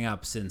is catching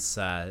up since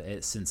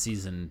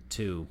season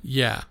 2.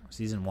 Yeah,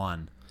 season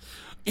 1.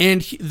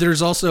 And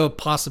there's also a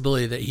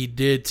possibility that he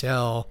did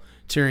tell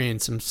Tyrion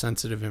some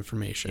sensitive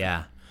information.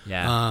 Yeah.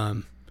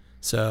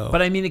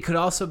 But I mean, it could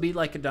also be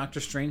like a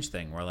Doctor Strange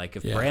thing, where like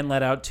if Bran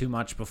let out too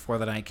much before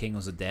the Night King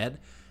was dead,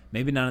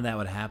 maybe none of that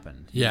would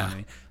happen. You know what I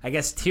mean? I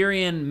guess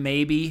Tyrion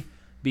maybe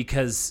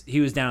because he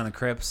was down in the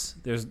crypts.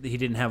 He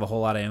didn't have a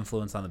whole lot of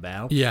influence on the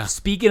battle. Yeah.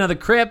 Speaking of the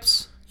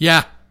crypts,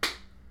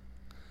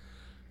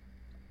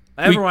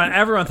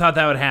 everyone thought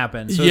that would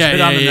happen. So it's a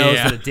bit on the nose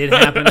that it did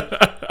happen.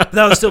 But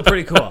that was still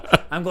pretty cool.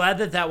 I'm glad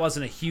that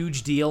wasn't a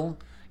huge deal.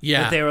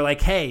 Yeah, that they were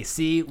like, "Hey,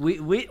 see,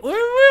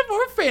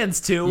 we're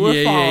fans too.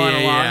 We're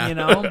following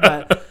along,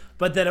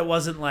 But that it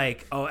wasn't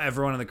like, oh,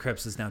 everyone in the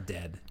crypts is now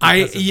dead.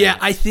 I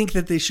think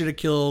that they should have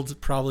killed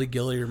probably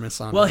Gilly or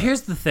Missandei. Well,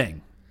 here's the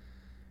thing.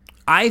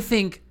 I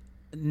think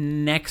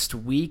next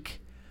week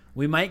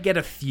we might get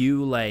a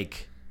few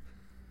like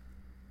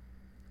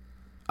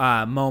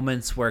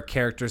moments where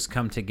characters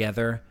come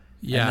together,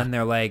 and then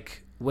they're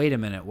like, "Wait a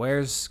minute,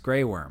 where's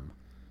Grey Worm?"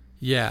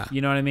 Yeah,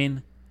 you know what I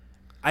mean.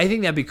 I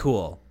think that'd be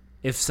cool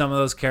if some of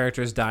those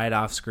characters died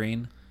off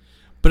screen.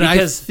 But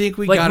I think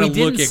we got to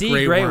look at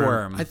Grey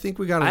Worm. I think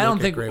we got to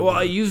look at Grey Worm.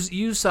 Well,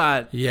 you saw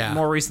it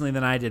more recently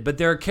than I did, but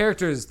there are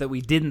characters that we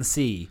didn't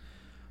see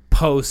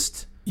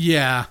post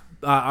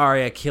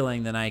Arya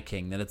killing the Night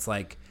King that it's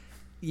like,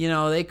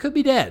 they could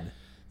be dead.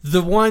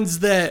 The ones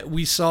that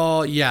we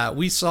saw,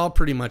 we saw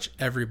pretty much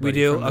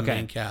everybody from the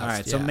main cast. All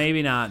right, so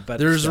maybe not, but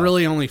there's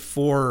really only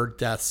 4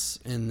 deaths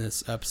in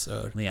this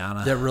episode.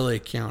 Lyanna. That really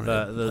counted.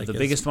 The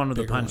biggest one with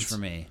the punch for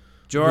me.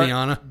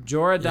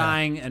 Jorah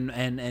dying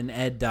and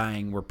Ed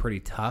dying were pretty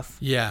tough.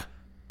 Yeah.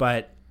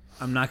 But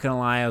I'm not going to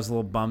lie, I was a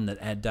little bummed that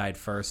Ed died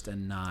first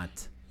and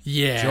not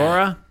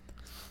Jorah.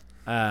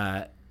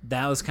 That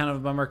was kind of a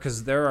bummer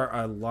because there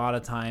are a lot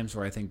of times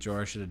where I think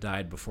Jorah should have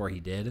died before he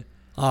did.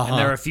 And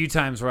there are a few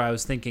times where I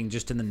was thinking,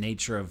 just in the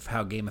nature of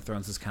how Game of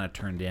Thrones has kind of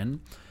turned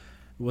in,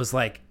 was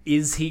like,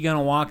 is he going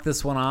to walk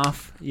this one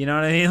off? You know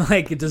what I mean?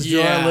 Like, does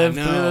Jorah live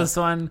through this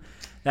one?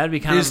 That'd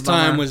be kind of a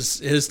bummer.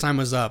 His time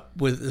was up,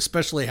 with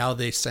especially how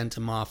they sent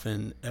him off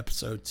in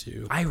episode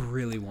 2. I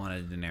really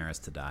wanted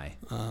Daenerys to die.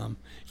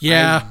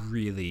 I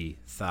really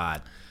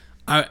thought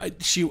I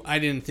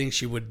didn't think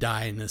she would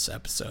die in this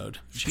episode.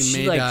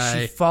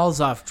 She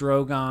falls off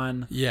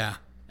Drogon. Yeah.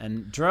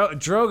 And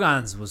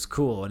Drogon's was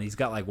cool, and he's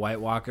got like White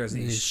Walkers,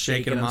 and he's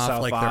shaking them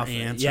off like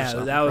their ants. Yeah,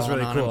 that was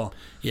really cool. Him.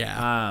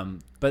 Yeah.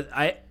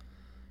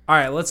 All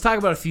right, let's talk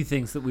about a few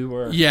things that we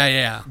were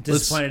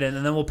disappointed in,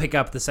 and then we'll pick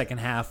up the second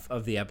half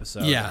of the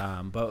episode.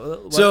 Yeah.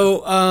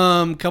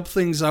 A couple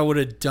things I would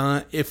have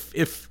done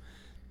if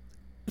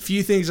a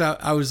few things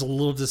I was a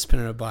little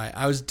disappointed by.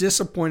 I was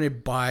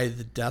disappointed by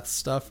the death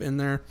stuff in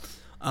there.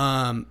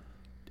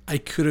 I I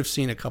could have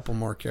seen a couple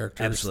more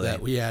characters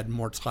that we had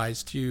more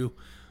ties to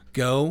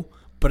go.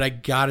 But I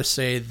gotta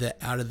say that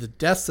out of the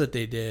deaths that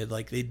they did,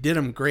 like they did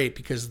them great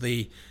because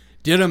they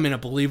did them in a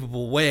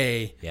believable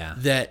way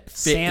that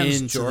fit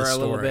into Jorah the story a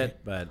little bit,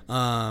 but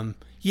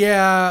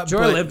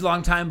Jorah lived a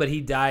long time, but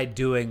he died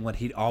doing what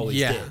he always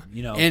did.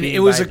 You know, and it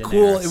was a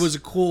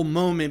cool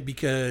moment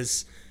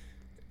because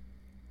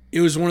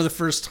it was one of the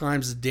first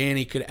times that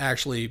Dany could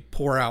actually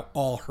pour out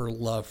all her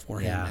love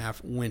for him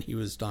when he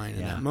was dying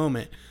in that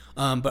moment.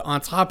 But on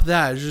top of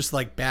that, it was just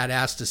like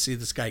badass to see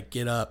this guy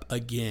get up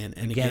again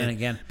and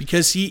again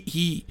because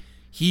he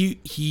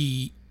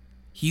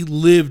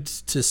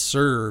lived to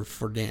serve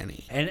for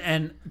Dany.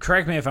 And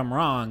correct me if I'm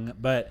wrong,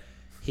 but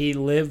he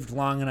lived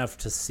long enough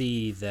to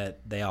see that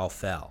they all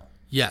fell.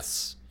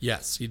 Yes,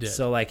 he did.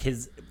 So like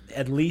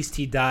at least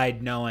he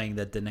died knowing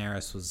that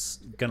Daenerys was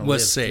going to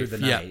live safe through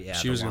the night. Yeah,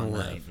 she was going to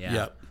live.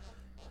 Yep.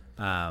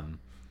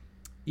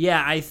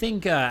 I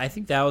think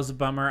that was a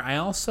bummer. I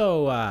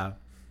also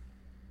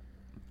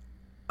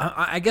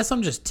I guess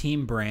I'm just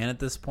Team Bran at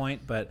this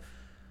point,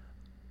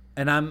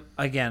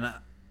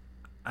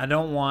 I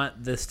don't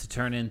want this to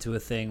turn into a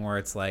thing where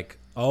it's like,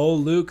 oh,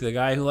 Luke, the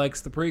guy who likes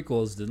the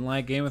prequels, didn't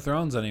like Game of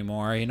Thrones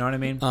anymore. You know what I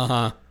mean?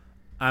 Uh-huh.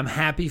 I'm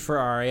happy for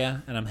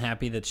Arya, and I'm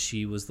happy that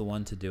she was the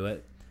one to do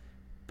it.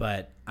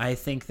 But I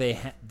think they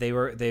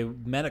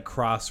met at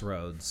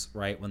crossroads,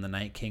 right, when the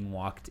Night King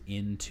walked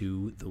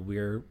into the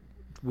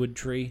Weirwood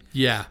tree.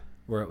 Yeah.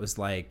 Where it was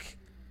like,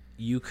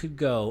 you could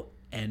go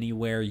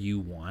anywhere you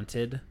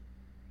wanted.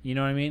 You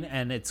know what I mean?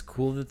 And it's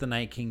cool that the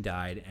Night King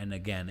died. And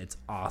again, it's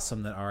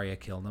awesome that Arya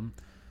killed him.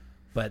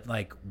 But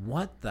like,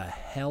 what the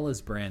hell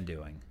is Bran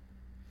doing?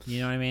 You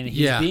know what I mean?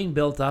 He's being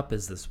built up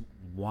as this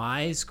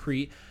wise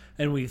creature.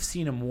 And we've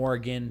seen him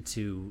warg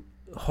into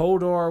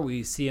Hodor.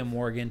 We see him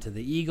warg into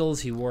the Eagles.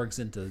 He wargs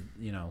into,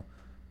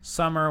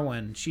 Summer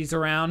when she's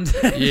around.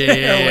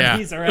 When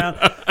he's around.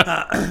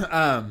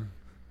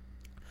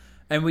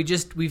 And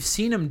we've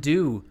seen him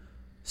do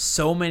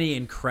so many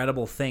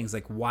incredible things.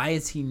 Like, why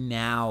is he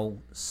now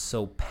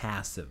so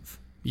passive?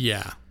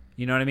 Yeah.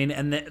 You know what I mean?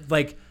 And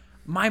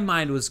my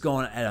mind was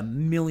going at a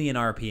million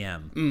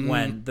RPM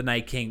when the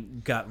Night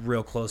King got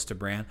real close to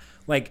Bran.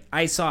 Like,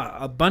 I saw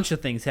a bunch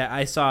of things.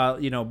 I saw,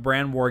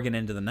 Bran warging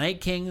into the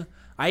Night King.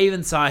 I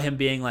even saw him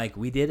being like,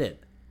 we did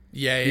it.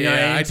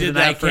 Yeah. I did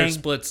that for a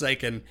split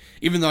second,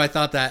 even though I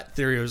thought that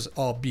theory was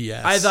all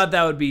BS. I thought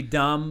that would be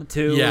dumb,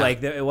 too. Yeah.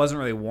 Like, it wasn't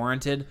really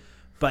warranted.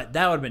 But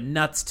that would have been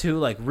nuts, too.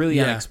 Like, really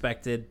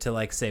unexpected to,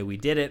 like, say we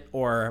did it.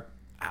 Or,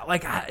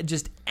 like,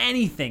 just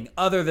anything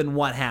other than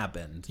what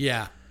happened.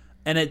 Yeah.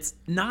 And it's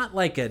not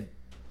like a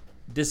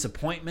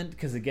disappointment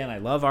because, again, I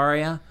love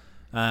Arya.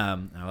 I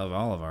love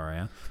all of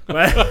Arya.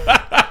 But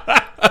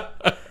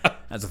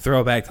that's a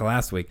throwback to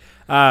last week.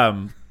 But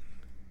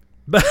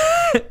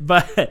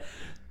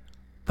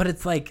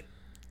it's like,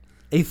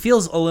 it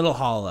feels a little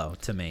hollow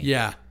to me.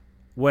 Yeah.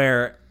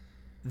 Where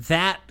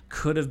that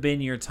could have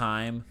been your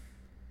time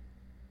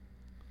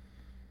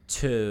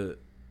to,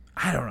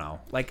 I don't know.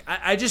 Like,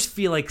 I just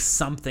feel like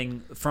something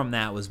from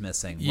that was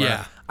missing.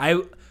 Yeah.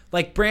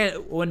 Like,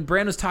 when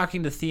Bran was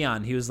talking to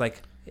Theon, he was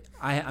like,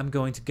 I'm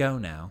going to go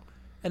now.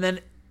 And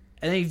then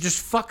he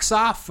just fucks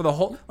off for the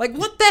whole... Like,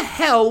 what the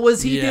hell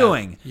was he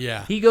doing?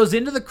 Yeah. He goes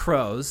into the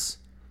Crows,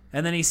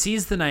 and then he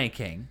sees the Night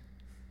King.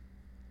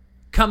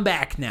 Come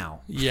back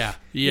now. Yeah.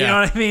 You know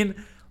what I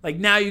mean? Like,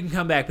 now you can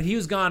come back. But he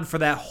was gone for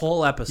that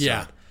whole episode.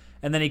 Yeah.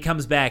 And then he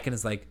comes back, and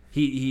it's like...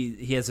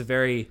 He has a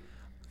very...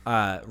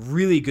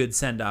 really good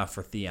send-off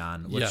for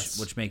Theon,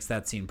 which makes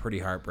that scene pretty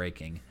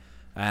heartbreaking.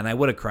 And I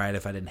would have cried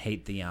if I didn't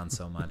hate Theon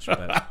so much.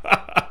 But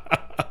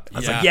I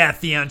was like, yeah,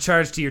 Theon,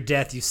 charge to your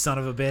death, you son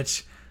of a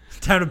bitch.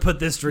 Time to put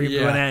this dream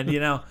to an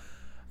end,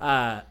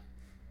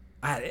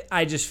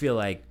 I just feel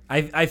like...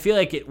 I feel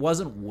like it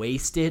wasn't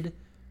wasted,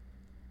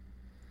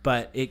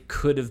 but it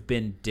could have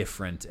been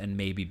different and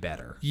maybe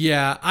better.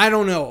 Yeah, I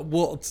don't know.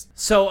 Well,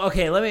 so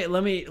okay,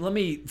 let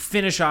me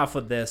finish off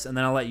with this, and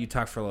then I'll let you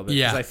talk for a little bit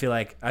because I feel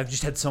like I've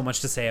just had so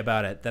much to say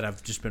about it that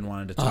I've just been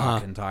wanting to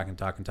talk and talk and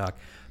talk and talk.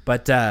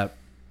 But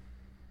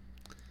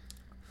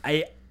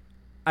I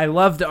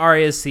loved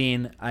Arya's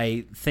scene.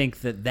 I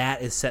think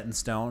that is set in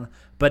stone.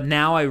 But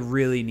now I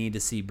really need to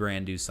see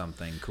Bran do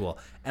something cool,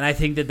 and I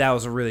think that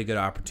was a really good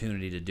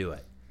opportunity to do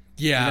it.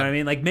 Yeah, you know what I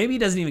mean? Like, maybe he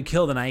doesn't even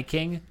kill the Night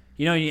King.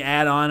 You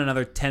add on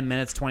another 10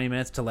 minutes, 20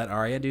 minutes to let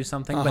Arya do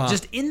something. But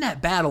just in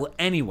that battle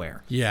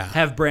anywhere,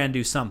 have Bran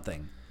do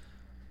something.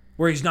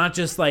 Where he's not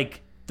just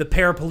like the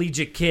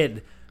paraplegic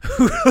kid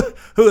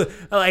who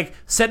like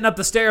setting up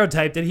the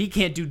stereotype that he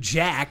can't do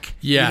jack.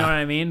 Yeah. You know what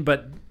I mean?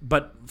 But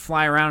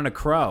fly around in a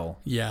crow.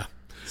 Yeah.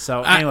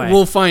 So anyway.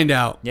 We'll find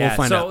out. Yeah. We'll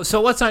find out.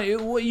 So what's on...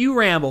 You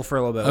ramble for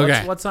a little bit.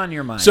 Okay. What's on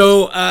your mind?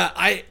 So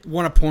I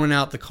want to point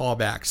out the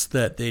callbacks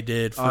that they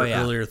did for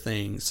earlier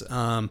things.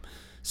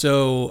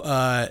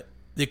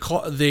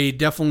 They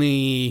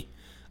definitely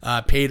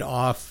paid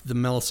off the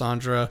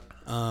Melisandre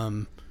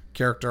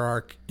character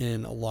arc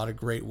in a lot of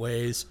great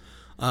ways.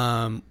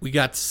 We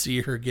got to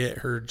see her get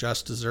her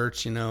just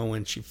desserts,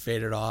 when she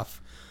faded off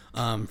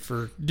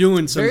for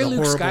doing some Very of the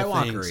Luke horrible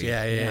Skywalker-y. things.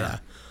 Yeah.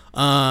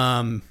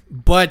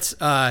 But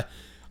I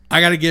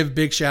got to give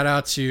big shout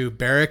out to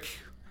Barrick.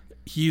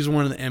 He's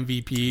one of the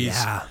MVPs.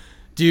 Yeah.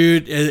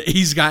 Dude,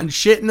 he's gotten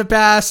shit in the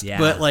past,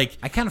 but like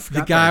I kind of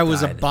forgot the guy Barrick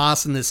was a died.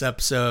 boss in this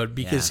episode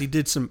because he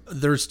did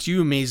there's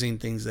two amazing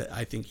things that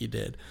I think he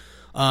did.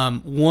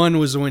 One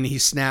was when he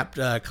snapped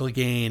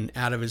Clegane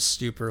out of his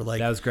stupor. Like,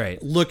 that was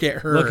great. Look at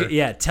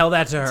her. Tell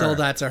that to her. Tell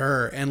that to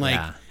her. And like,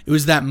 it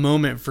was that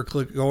moment for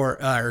Clegane.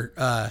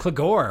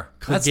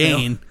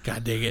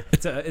 God dang it.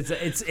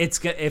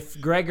 It's if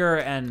Gregor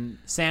and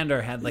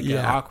Sandor had like an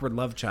awkward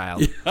love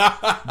child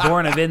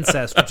born of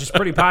incest, which is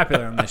pretty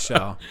popular on this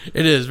show.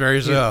 It is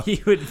very so.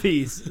 He would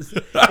be.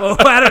 Well,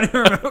 I don't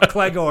even remember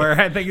Clegor.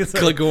 I think it's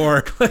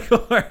Clegor.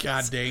 Clegor.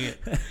 God dang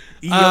it.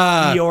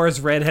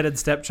 Eeyore's redheaded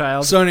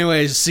stepchild. So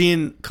anyways,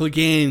 seeing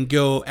Clegane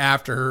go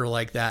after her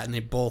like that, and they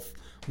both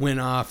went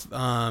off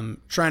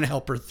trying to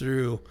help her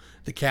through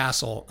the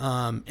castle,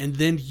 and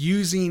then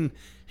using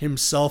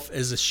himself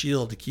as a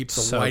shield to keep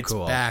the whites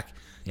back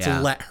to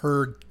let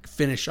her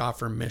finish off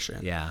her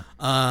mission. Yeah.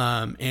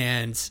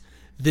 And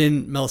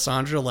then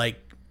Melisandre, like,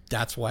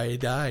 that's why he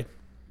died.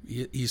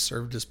 He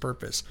served his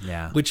purpose.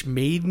 Yeah. Which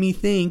made me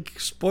think,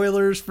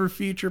 spoilers for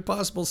future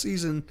possible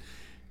season,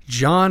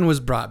 Jon was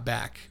brought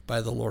back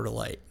by the Lord of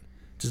Light.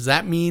 Does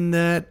that mean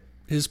that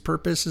his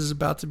purpose is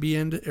about to be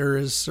ended, or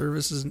his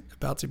service is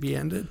about to be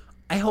ended?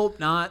 I hope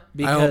not.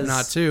 Because, I hope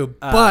not too.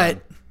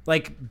 But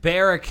like,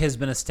 Barrick has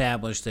been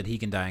established that he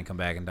can die and come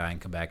back and die and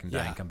come back and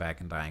die and come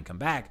back and die and come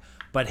back.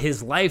 But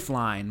his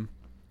lifeline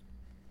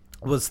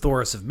was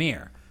Thoros of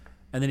Myr.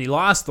 And then he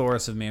lost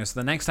Thoros of Myr, so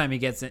the next time he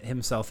gets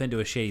himself into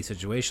a shady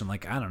situation,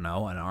 like, I don't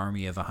know, an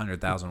army of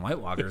 100,000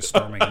 White Walkers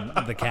storming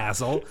the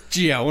castle.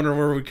 Gee, I wonder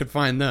where we could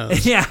find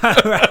those. Yeah,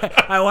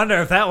 right. I wonder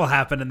if that will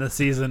happen in this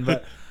season.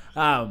 But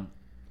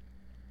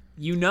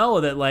you know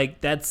that, like,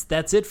 that's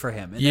it for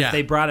him. And if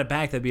they brought it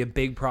back, that'd be a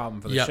big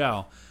problem for the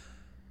show.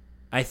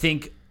 I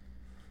think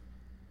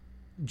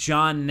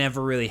Jon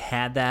never really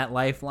had that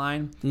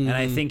lifeline, and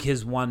I think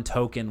his one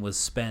token was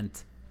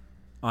spent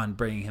on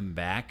bringing him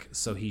back,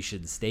 so he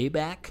should stay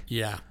back.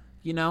 Yeah.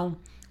 You know?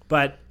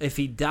 But if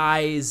he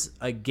dies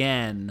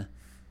again,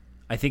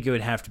 I think it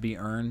would have to be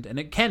earned, and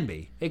it can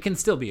be. It can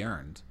still be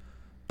earned.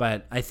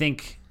 But I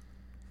think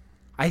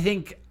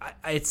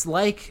it's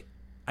like,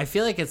 I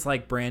feel like it's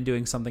like Bran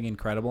doing something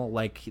incredible.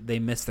 Like, they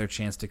missed their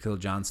chance to kill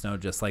Jon Snow,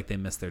 just like they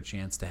missed their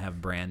chance to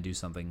have Bran do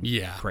something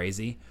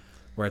crazy,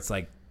 where it's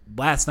like,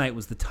 last night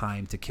was the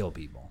time to kill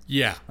people.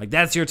 Yeah. Like,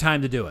 that's your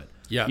time to do it.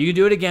 Yeah. You can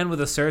do it again with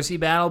a Cersei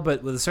battle,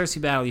 but with a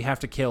Cersei battle, you have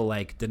to kill,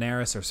 like,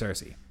 Daenerys or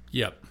Cersei.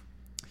 Yep.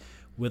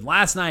 With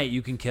last night,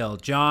 you can kill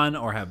Jon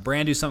or have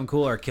Bran do something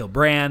cool or kill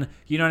Bran.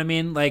 You know what I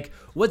mean? Like,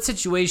 what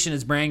situation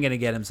is Bran going to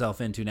get himself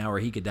into now where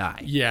he could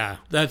die? Yeah,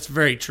 that's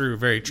very true,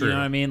 very true. You know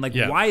what I mean? Like,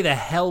 why the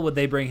hell would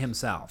they bring him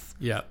south?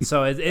 Yeah.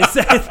 So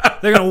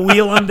they're going to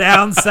wheel him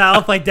down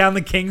south, like down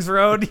the King's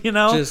Road, you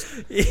know?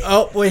 We hit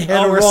a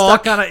we're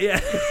rock. stuck on it.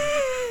 Yeah.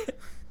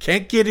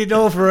 Can't get it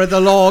over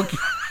the log.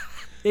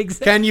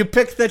 Exactly. Can you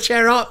pick the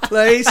chair up,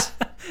 please?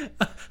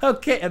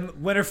 Okay, and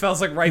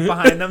Winterfell's like right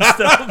behind them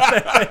still.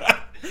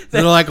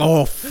 They're like,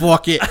 oh,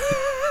 fuck it.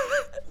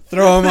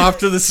 Throw him off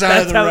to the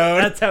side of the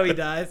road. That's how he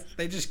dies.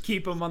 They just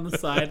keep him on the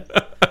side.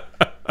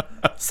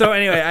 So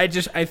anyway,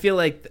 I feel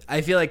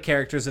like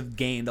characters have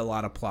gained a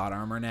lot of plot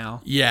armor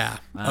now. Yeah.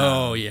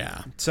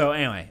 Yeah. So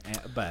anyway,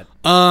 but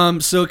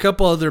so a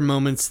couple other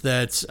moments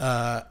that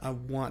I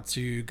want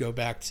to go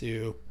back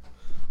to.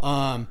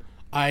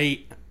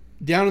 I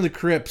down in the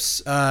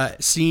crypts,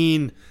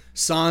 seeing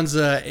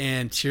Sansa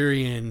and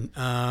Tyrion.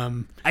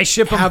 I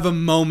ship them. Have a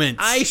moment.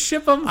 I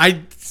ship them.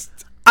 I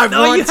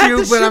want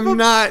to, but I'm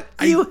not.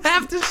 You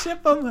have to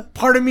ship them.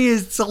 Part of me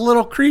is it's a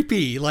little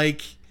creepy.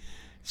 Like,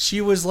 she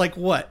was like,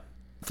 what,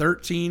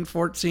 13,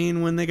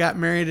 14 when they got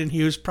married, and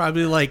he was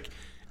probably like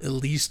at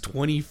least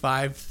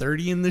 25,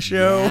 30 in the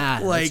show. Yeah,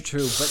 like, that's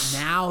true. But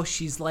now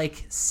she's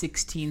like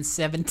 16,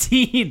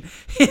 17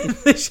 in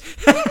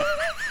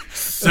the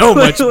so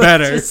much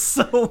better.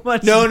 So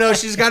much. No,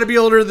 she's got to be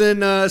older than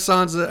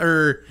Sansa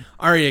or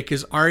Arya,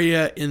 because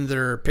Arya in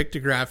their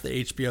pictograph that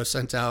HBO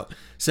sent out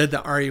said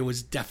that Arya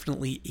was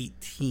definitely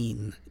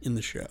 18 in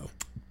the show.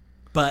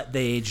 But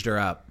they aged her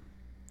up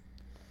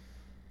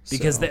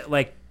because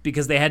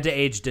they had to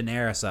age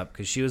Daenerys up,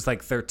 because she was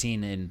like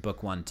 13 in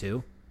book 1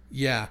 too.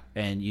 Yeah,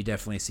 and you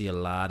definitely see a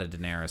lot of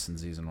Daenerys in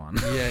season 1.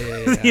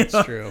 Yeah,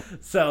 that's true.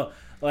 So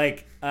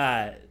like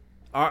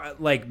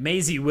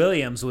Maisie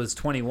Williams was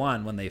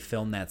 21 when they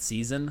filmed that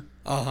season.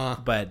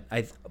 But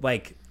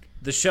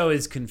the show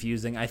is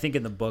confusing. I think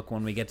in the book,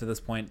 when we get to this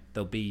point,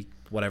 they'll be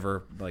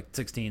whatever, like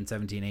 16,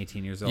 17,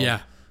 18 years old. Yeah.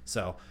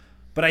 So,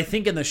 but I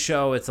think in the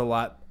show it's a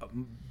lot.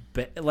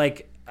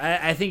 Like,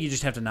 I think you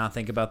just have to not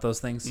think about those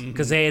things,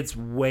 because A, it's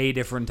way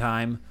different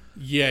time.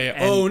 Yeah.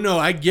 And,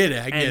 I get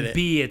it. And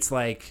B, it's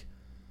like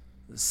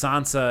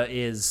Sansa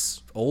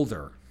is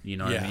older. You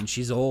know what I mean?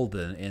 She's old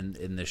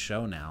in this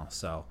show now.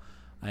 So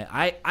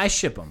I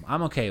ship them.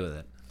 I'm okay with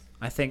it.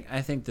 I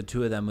think the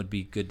two of them would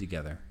be good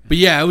together. But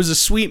yeah, it was a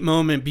sweet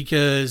moment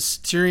because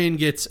Tyrion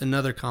gets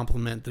another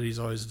compliment that he's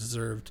always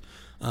deserved.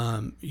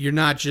 You're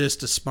not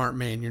just a smart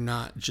man. You're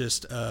not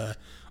just a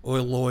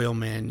loyal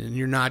man. And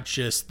you're not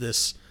just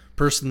this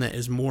person that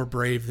is more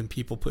brave than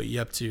people put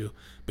you up to.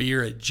 But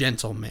you're a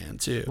gentleman,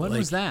 too. When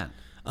was that?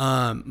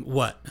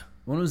 What?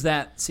 When was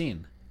that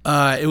scene?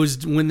 It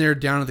was when they're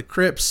down at the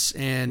crypts.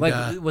 And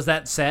was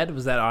that said?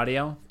 Was that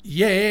audio?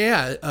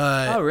 Yeah.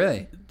 Oh,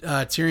 really?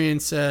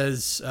 Tyrion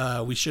says,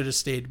 we should have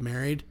stayed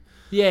married.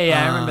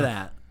 Yeah, I remember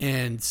that.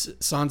 And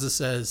Sansa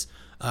says,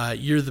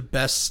 you're the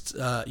best.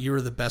 You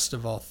were the best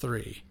of all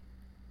three.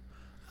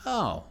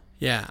 Oh.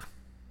 Yeah.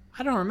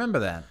 I don't remember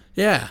that.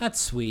 Yeah. That's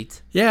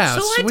sweet. Yeah,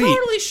 so sweet. I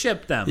totally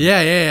shipped them.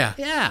 Yeah.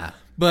 Yeah.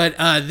 But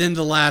then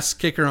the last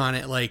kicker on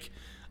it,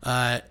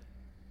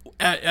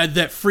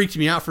 that freaked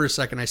me out for a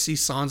second. I see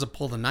Sansa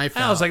pull the knife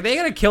out. I was like, they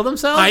gonna kill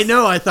themselves? I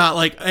know. I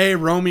thought hey,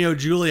 Romeo,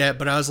 Juliet.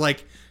 But I was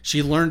like,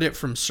 she learned it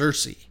from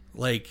Cersei.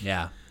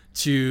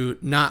 To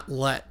not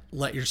let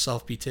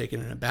yourself be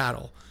taken in a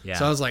battle. Yeah.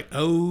 So I was like,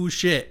 oh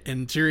shit.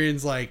 And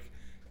Tyrion's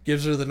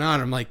gives her the nod.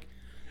 I'm like,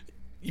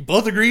 you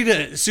both agree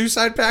to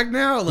suicide pact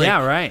now?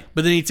 Yeah, right.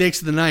 But then he takes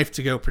the knife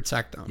to go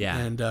protect them. Yeah.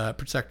 And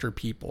protect her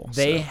people.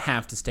 They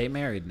have to stay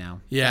married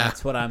now. Yeah.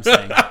 That's what I'm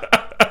saying.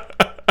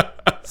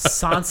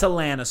 Sansa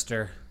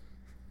Lannister.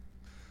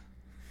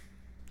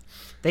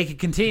 They could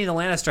continue the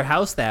Lannister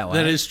house that way.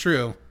 That is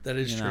true.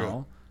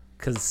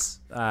 Because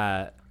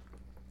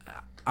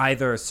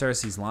either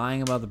Cersei's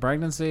lying about the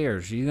pregnancy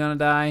or she's going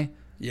to die.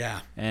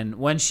 Yeah. And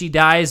when she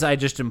dies, I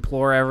just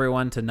implore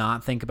everyone to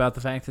not think about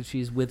the fact that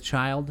she's with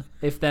child,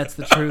 if that's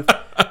the truth.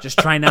 Just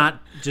try not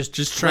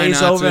try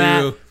not over to.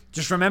 that.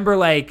 Just remember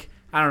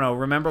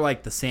remember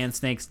the Sand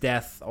Snake's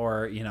death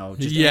or,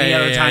 just any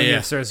other time you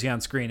have Cersei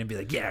on screen and be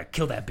like, yeah,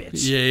 kill that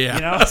bitch.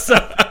 Yeah.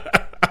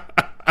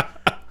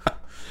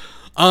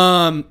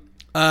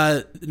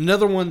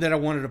 Another one that I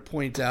wanted to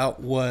point out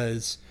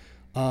was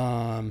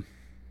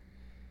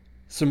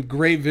some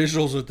great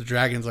visuals with the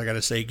dragons, I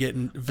gotta say.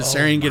 Getting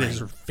Viserion get his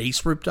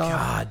face ripped off.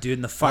 God, dude,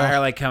 and the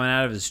fire coming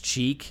out of his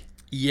cheek.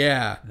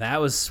 Yeah.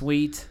 That was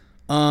sweet.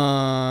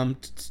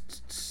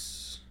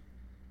 That's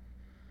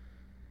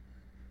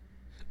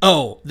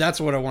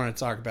what I want to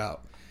talk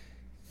about.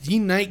 The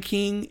Night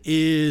King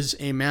is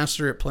a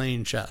master at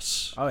playing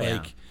chess. Oh,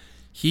 yeah.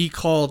 He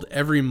called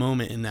every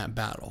moment in that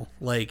battle.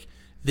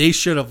 They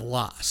should have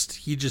lost.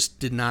 He just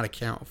did not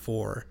account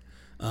for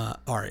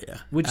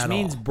Arya. Which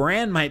means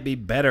Bran might be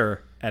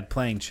better at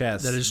playing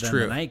chess than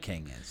the Night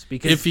King is.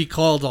 Because if he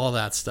called all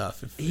that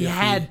stuff. He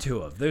had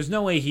to have. There's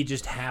no way he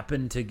just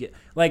happened to get...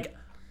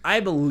 I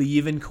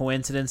believe in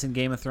coincidence in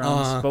Game of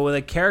Thrones, but with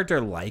a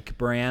character like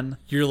Bran...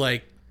 You're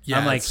like... Yeah,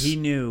 I'm like, he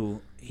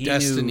knew...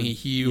 Destiny.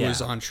 He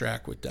was on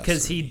track with Destiny.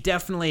 Because he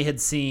definitely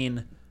had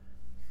seen...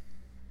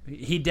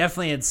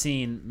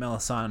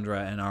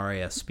 Melisandre and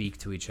Arya speak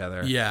to each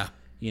other. Yeah.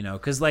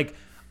 Because,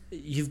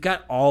 you've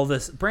got all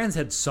this... Bran's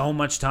had so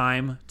much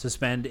time to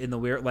spend in the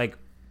weird...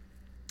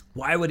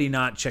 why would he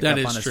not check up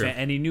on his fan?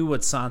 And he knew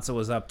what Sansa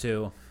was up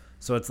to.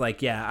 So it's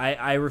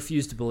I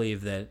refuse to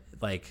believe that,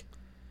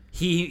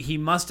 he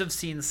must have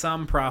seen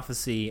some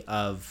prophecy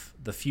of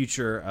the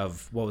future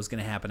of what was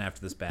going to happen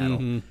after this battle,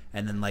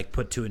 and then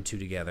put two and two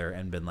together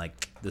and been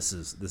this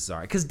is all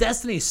right. Because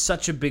Destiny is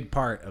such a big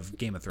part of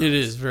Game of Thrones. It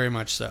is very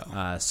much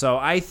so. So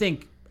I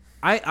think,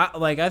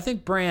 I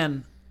think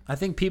Bran. I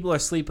think people are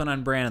sleeping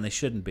on Bran and they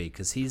shouldn't be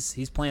because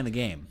he's playing the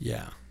game.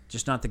 Yeah.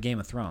 Just not the Game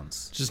of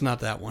Thrones. Just not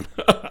that one.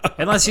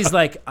 Unless he's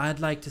I'd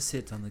like to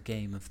sit on the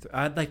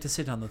I'd like to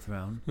sit on the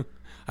throne.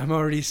 I'm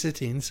already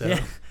sitting, so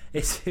yeah,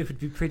 it would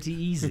be pretty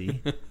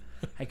easy.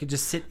 I could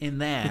just sit in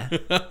there, and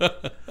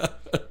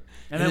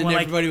then when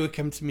everybody would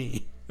come to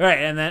me. Right,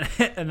 and then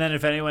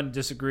if anyone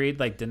disagreed,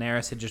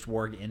 Daenerys had just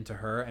warged into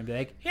her and be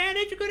like, "Yeah,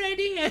 that's a good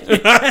idea," and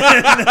then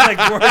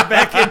warged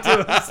back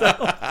into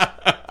himself.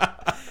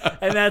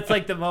 And that's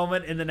the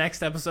moment in the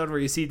next episode where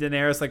you see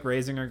Daenerys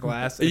raising her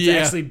glass. It's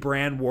actually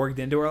Bran warged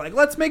into her.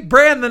 Let's make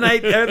Bran the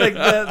night,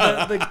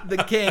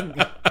 the king.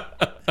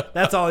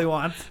 That's all he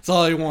wants. That's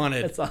all he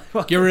wanted. That's all he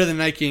wanted. Get rid of the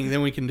Night King,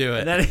 then we can do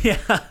it.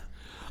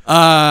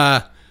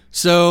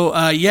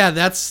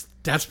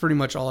 That's pretty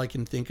much all I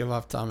can think of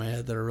off the top of my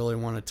head that I really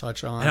want to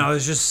touch on. No,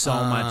 there's just so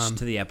much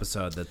to the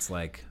episode that's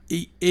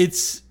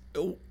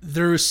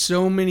there's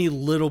so many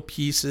little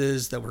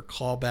pieces that were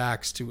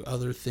callbacks to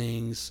other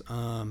things,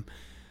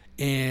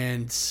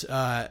 and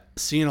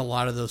seeing a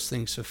lot of those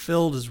things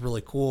fulfilled is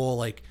really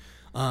cool. A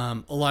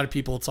lot of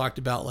people talked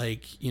about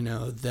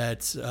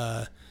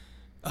that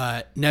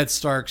Ned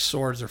Stark's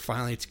swords are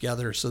finally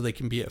together, so they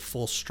can be at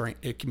full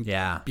strength. It can be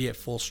at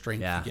full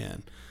strength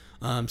again.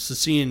 So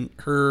seeing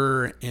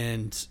her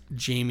and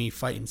Jaime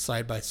fighting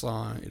side by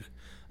side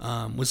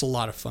was a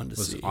lot of fun to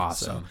see.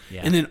 Awesome. So.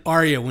 Yeah. And then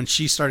Arya, when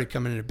she started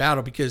coming into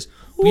battle, because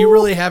we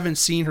really haven't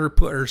seen her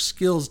put her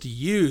skills to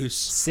use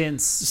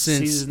since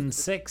season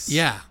 6.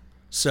 Yeah.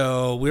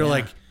 So we were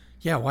why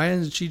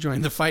hasn't she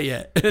joined the fight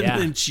yet? And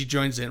then she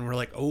joins it, and we're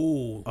like,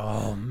 oh.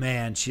 Oh,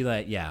 man. She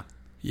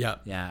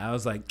Yep. Yeah, I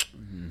was like,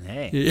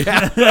 hey.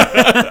 Yeah.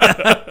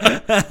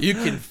 You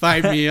can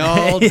find me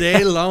all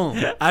day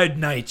long. I'd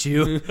knight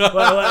you.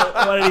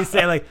 What did he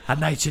say? Like, I'd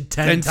knight you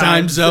 10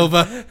 times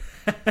over.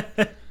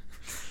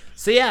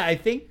 So yeah, I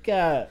think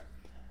I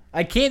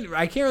can't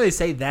really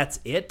say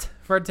that's it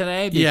for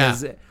today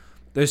because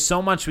there's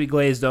so much we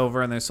glazed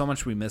over and there's so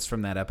much we missed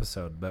from that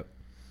episode. But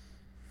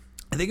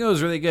I think it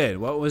was really good.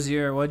 What'd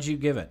you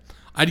give it?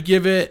 I'd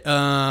give it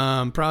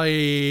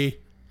probably.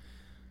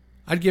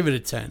 I'd give it a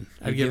 10.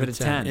 I'd give it a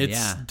 10.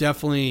 It's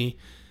definitely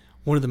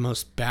one of the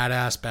most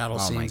badass battle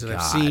scenes that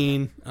I've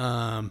seen.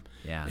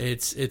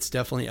 It's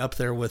definitely up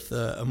there with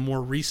a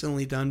more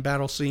recently done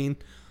battle scene.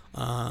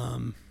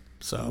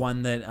 So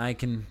one that I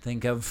can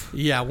think of.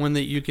 Yeah, one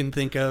that you can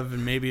think of,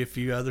 and maybe a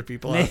few other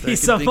people out there can maybe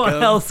someone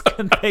else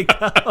can think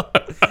of.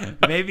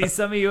 Maybe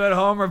some of you at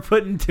home are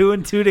putting 2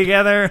 and 2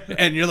 together,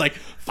 and you're like,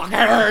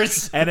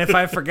 "Fuckers!" And if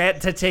I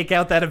forget to take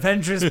out that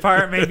Avengers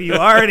part, maybe you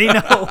already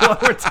know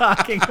what we're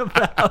talking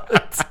about,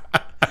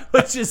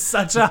 which is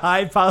such a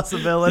high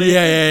possibility.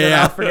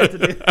 Yeah. I'll forget to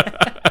do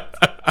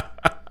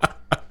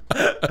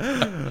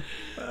that.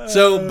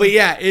 So, but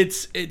yeah,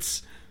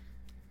 it's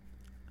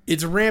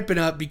ramping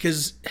up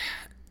because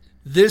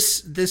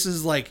this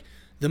is like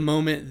the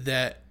moment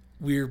that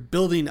we're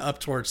building up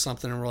towards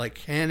something, and we're like,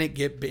 can it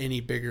get any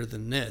bigger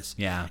than this?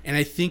 Yeah. And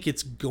I think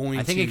it's going to.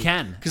 I think it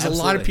can. Because a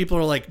lot of people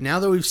are like, now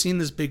that we've seen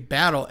this big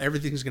battle,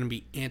 everything's going to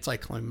be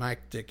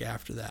anticlimactic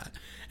after that.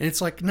 And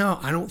it's like, no,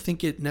 I don't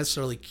think it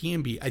necessarily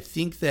can be. I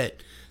think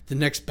that the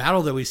next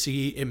battle that we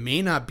see, it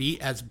may not be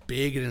as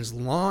big and as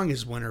long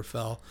as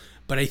Winterfell,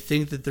 but I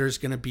think that there's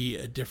going to be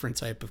a different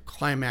type of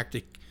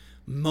climactic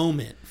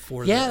moment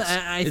for this.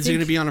 It's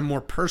going to be on a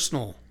more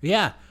personal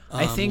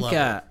I think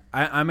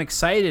I'm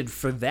excited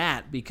for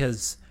that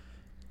because,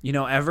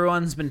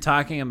 everyone's been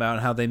talking about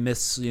how they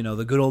miss,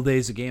 the good old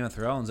days of Game of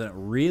Thrones, and it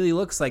really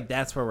looks like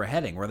that's where we're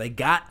heading, where they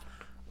got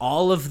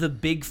all of the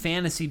big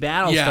fantasy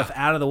battle stuff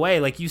out of the way.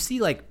 Like, you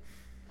see,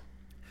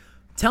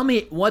 tell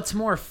me what's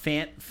more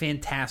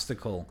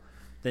fantastical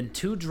than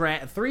 3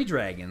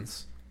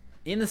 dragons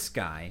in the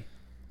sky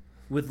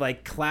with,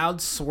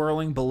 clouds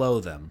swirling below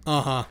them,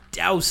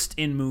 doused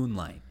in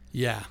moonlight.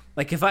 Yeah.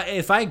 Like, if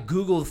I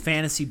Googled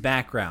fantasy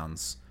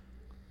backgrounds,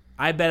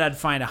 I bet I'd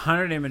find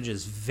 100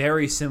 images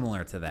very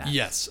similar to that.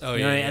 Yes. Oh,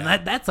 you know what I mean?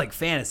 And that's like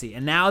fantasy.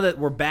 And now that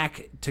we're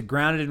back to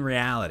grounded in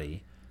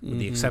reality, with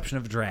the exception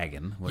of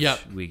Dragon, which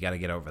we got to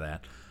get over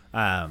that,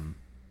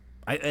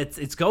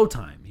 it's go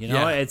time.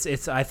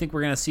 It's. I think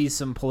we're gonna see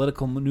some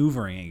political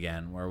maneuvering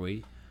again, where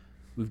we've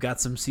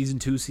got some season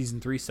 2, season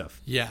 3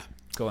 stuff.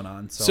 Going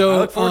on. So I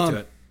look forward to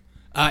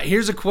it.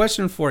 Here's a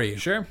question for you.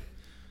 Sure.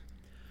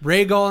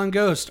 Rhaegal and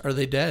Ghost, are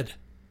they dead?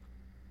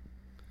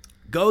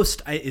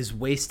 Ghost is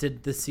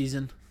wasted this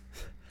season.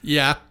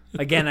 Yeah.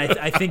 Again,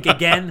 I think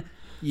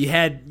you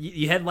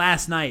had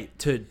last night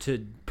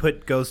to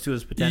put Ghost to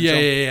his potential.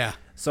 Yeah.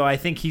 So I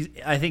think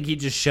he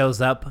just shows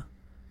up,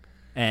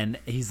 and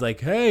he's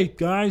like, "Hey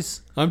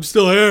guys, I'm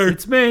still here.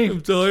 It's me.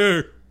 I'm still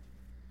here."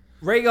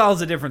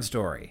 Rhaegal's a different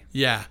story.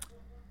 Yeah.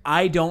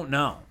 I don't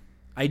know.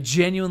 I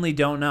genuinely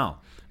don't know.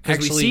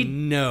 Actually,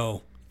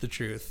 know the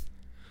truth.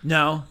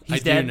 No,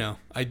 he's dead.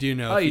 I do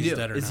know. Oh, if you he's do?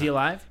 Dead or Is not. he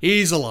alive?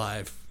 He's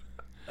alive.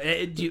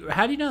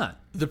 How do you know that?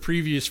 The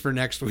previews for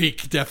next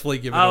week definitely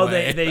give it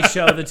away. Oh, they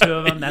show the two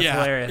of them? That's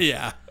hilarious.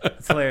 Yeah.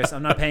 It's hilarious.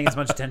 I'm not paying as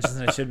much attention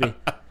as I should be.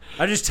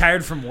 I'm just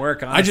tired from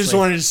work, honestly. I just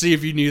wanted to see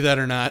if you knew that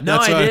or not. No,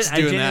 That's why I did. I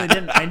genuinely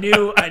didn't. I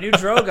knew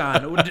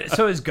Drogon.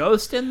 So is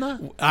Ghost in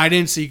the? I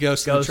didn't see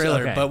Ghost in the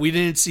trailer, okay. but we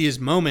didn't see his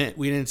moment.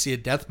 We didn't see a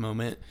death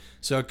moment.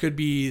 So it could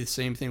be the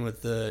same thing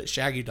with the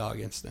Shaggy Dog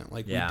incident.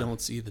 We don't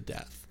see the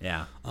death.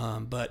 Yeah.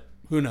 But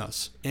who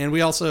knows? And we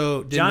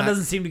also John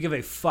doesn't seem to give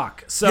a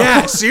fuck. So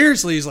yeah,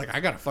 seriously, he's like, I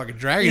got a fucking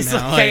dragon he's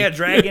now. Like, I got a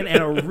dragon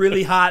and a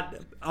really hot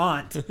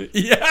aunt.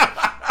 Yeah.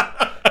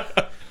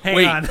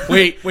 Hang on.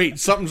 Wait.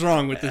 Something's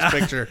wrong with this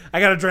picture. I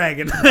got a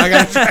dragon.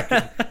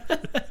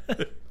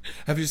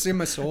 Have you seen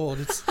my sword?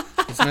 It's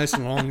nice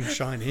and long and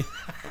shiny.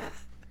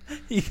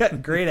 You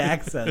got great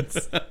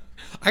accents.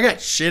 I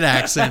got shit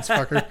accents,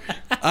 fucker.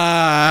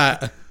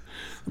 I'm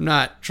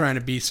not trying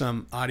to be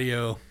some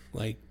audio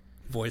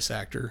voice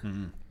actor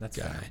That's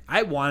guy. fine.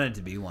 I wanted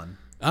to be one.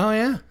 Oh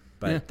yeah,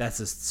 but that's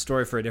a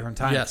story for a different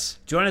time. Yes.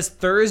 Join us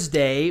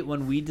Thursday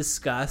when we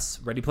discuss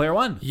Ready Player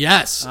One.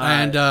 Yes,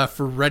 and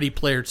for Ready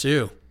Player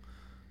 2.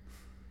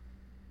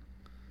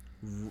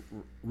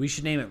 We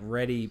should name it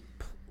Ready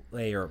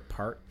Player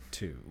Part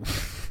 2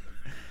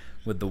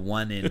 with the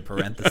 1 in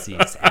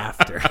parentheses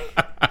after.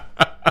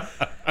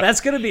 That's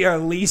going to be our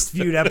least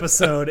viewed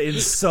episode in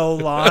so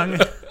long.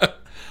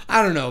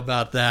 I don't know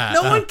about that.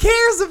 No one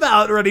cares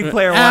about Ready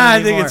Player One anymore.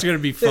 I think it's going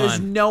to be fun. There's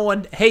no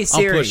one. Hey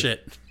Siri. I'll push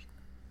it.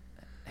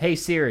 Hey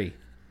Siri.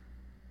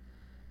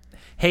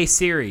 Hey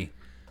Siri.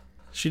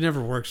 She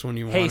never works when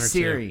you want her to. Hey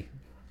Siri.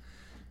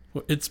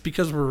 It's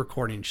because we're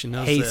recording. She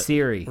knows Hey that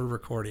Siri. We're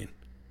recording.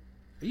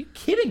 Are you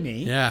kidding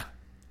me? Yeah.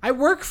 I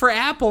work for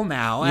Apple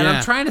now, and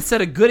I'm trying to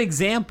set a good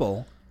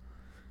example.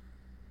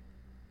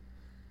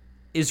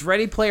 Is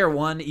Ready Player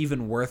One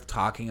even worth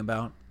talking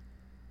about?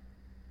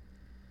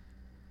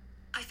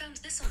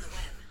 us on the web.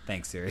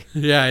 Thanks, Siri.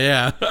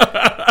 Yeah.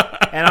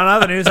 And on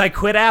other news, I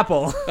quit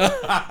Apple.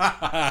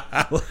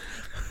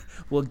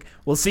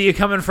 We'll see you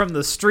coming from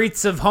the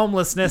streets of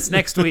homelessness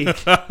next week.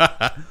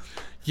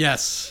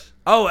 Yes.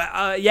 Oh,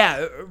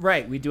 yeah,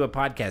 right. We do a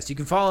podcast. You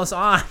can follow us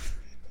on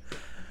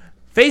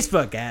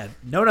Facebook at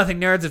Know Nothing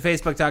Nerds at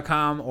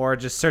Facebook.com, or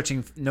just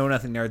searching Know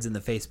Nothing Nerds in the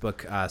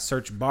Facebook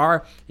search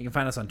bar. You can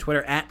find us on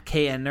Twitter at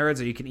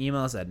KNNerds, or you can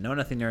email us at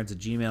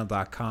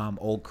knownothingnerds@gmail.com,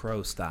 Old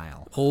Crow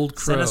style. Old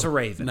Crow. Send us a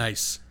raven.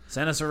 Nice.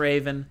 Send us a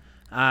raven.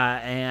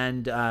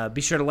 And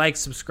be sure to like,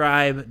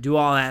 subscribe, do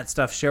all that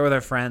stuff. Share with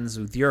our friends,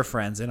 with your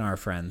friends, and our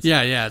friends.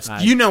 Yeah.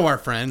 You know our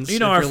friends. You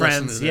know our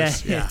friends. Yeah,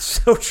 it's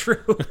so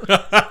true.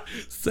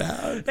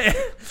 Sad.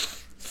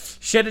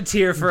 Shed a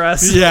tear for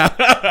us. Yeah.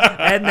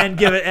 And then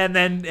give it, and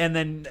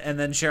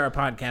then share our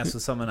podcast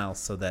with someone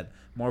else so that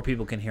more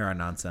people can hear our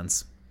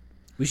nonsense.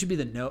 We should be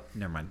never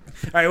mind.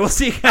 All right, we'll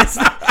see you guys.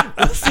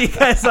 We'll see you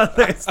guys on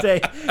Thursday.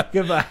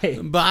 Goodbye.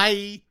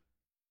 Bye.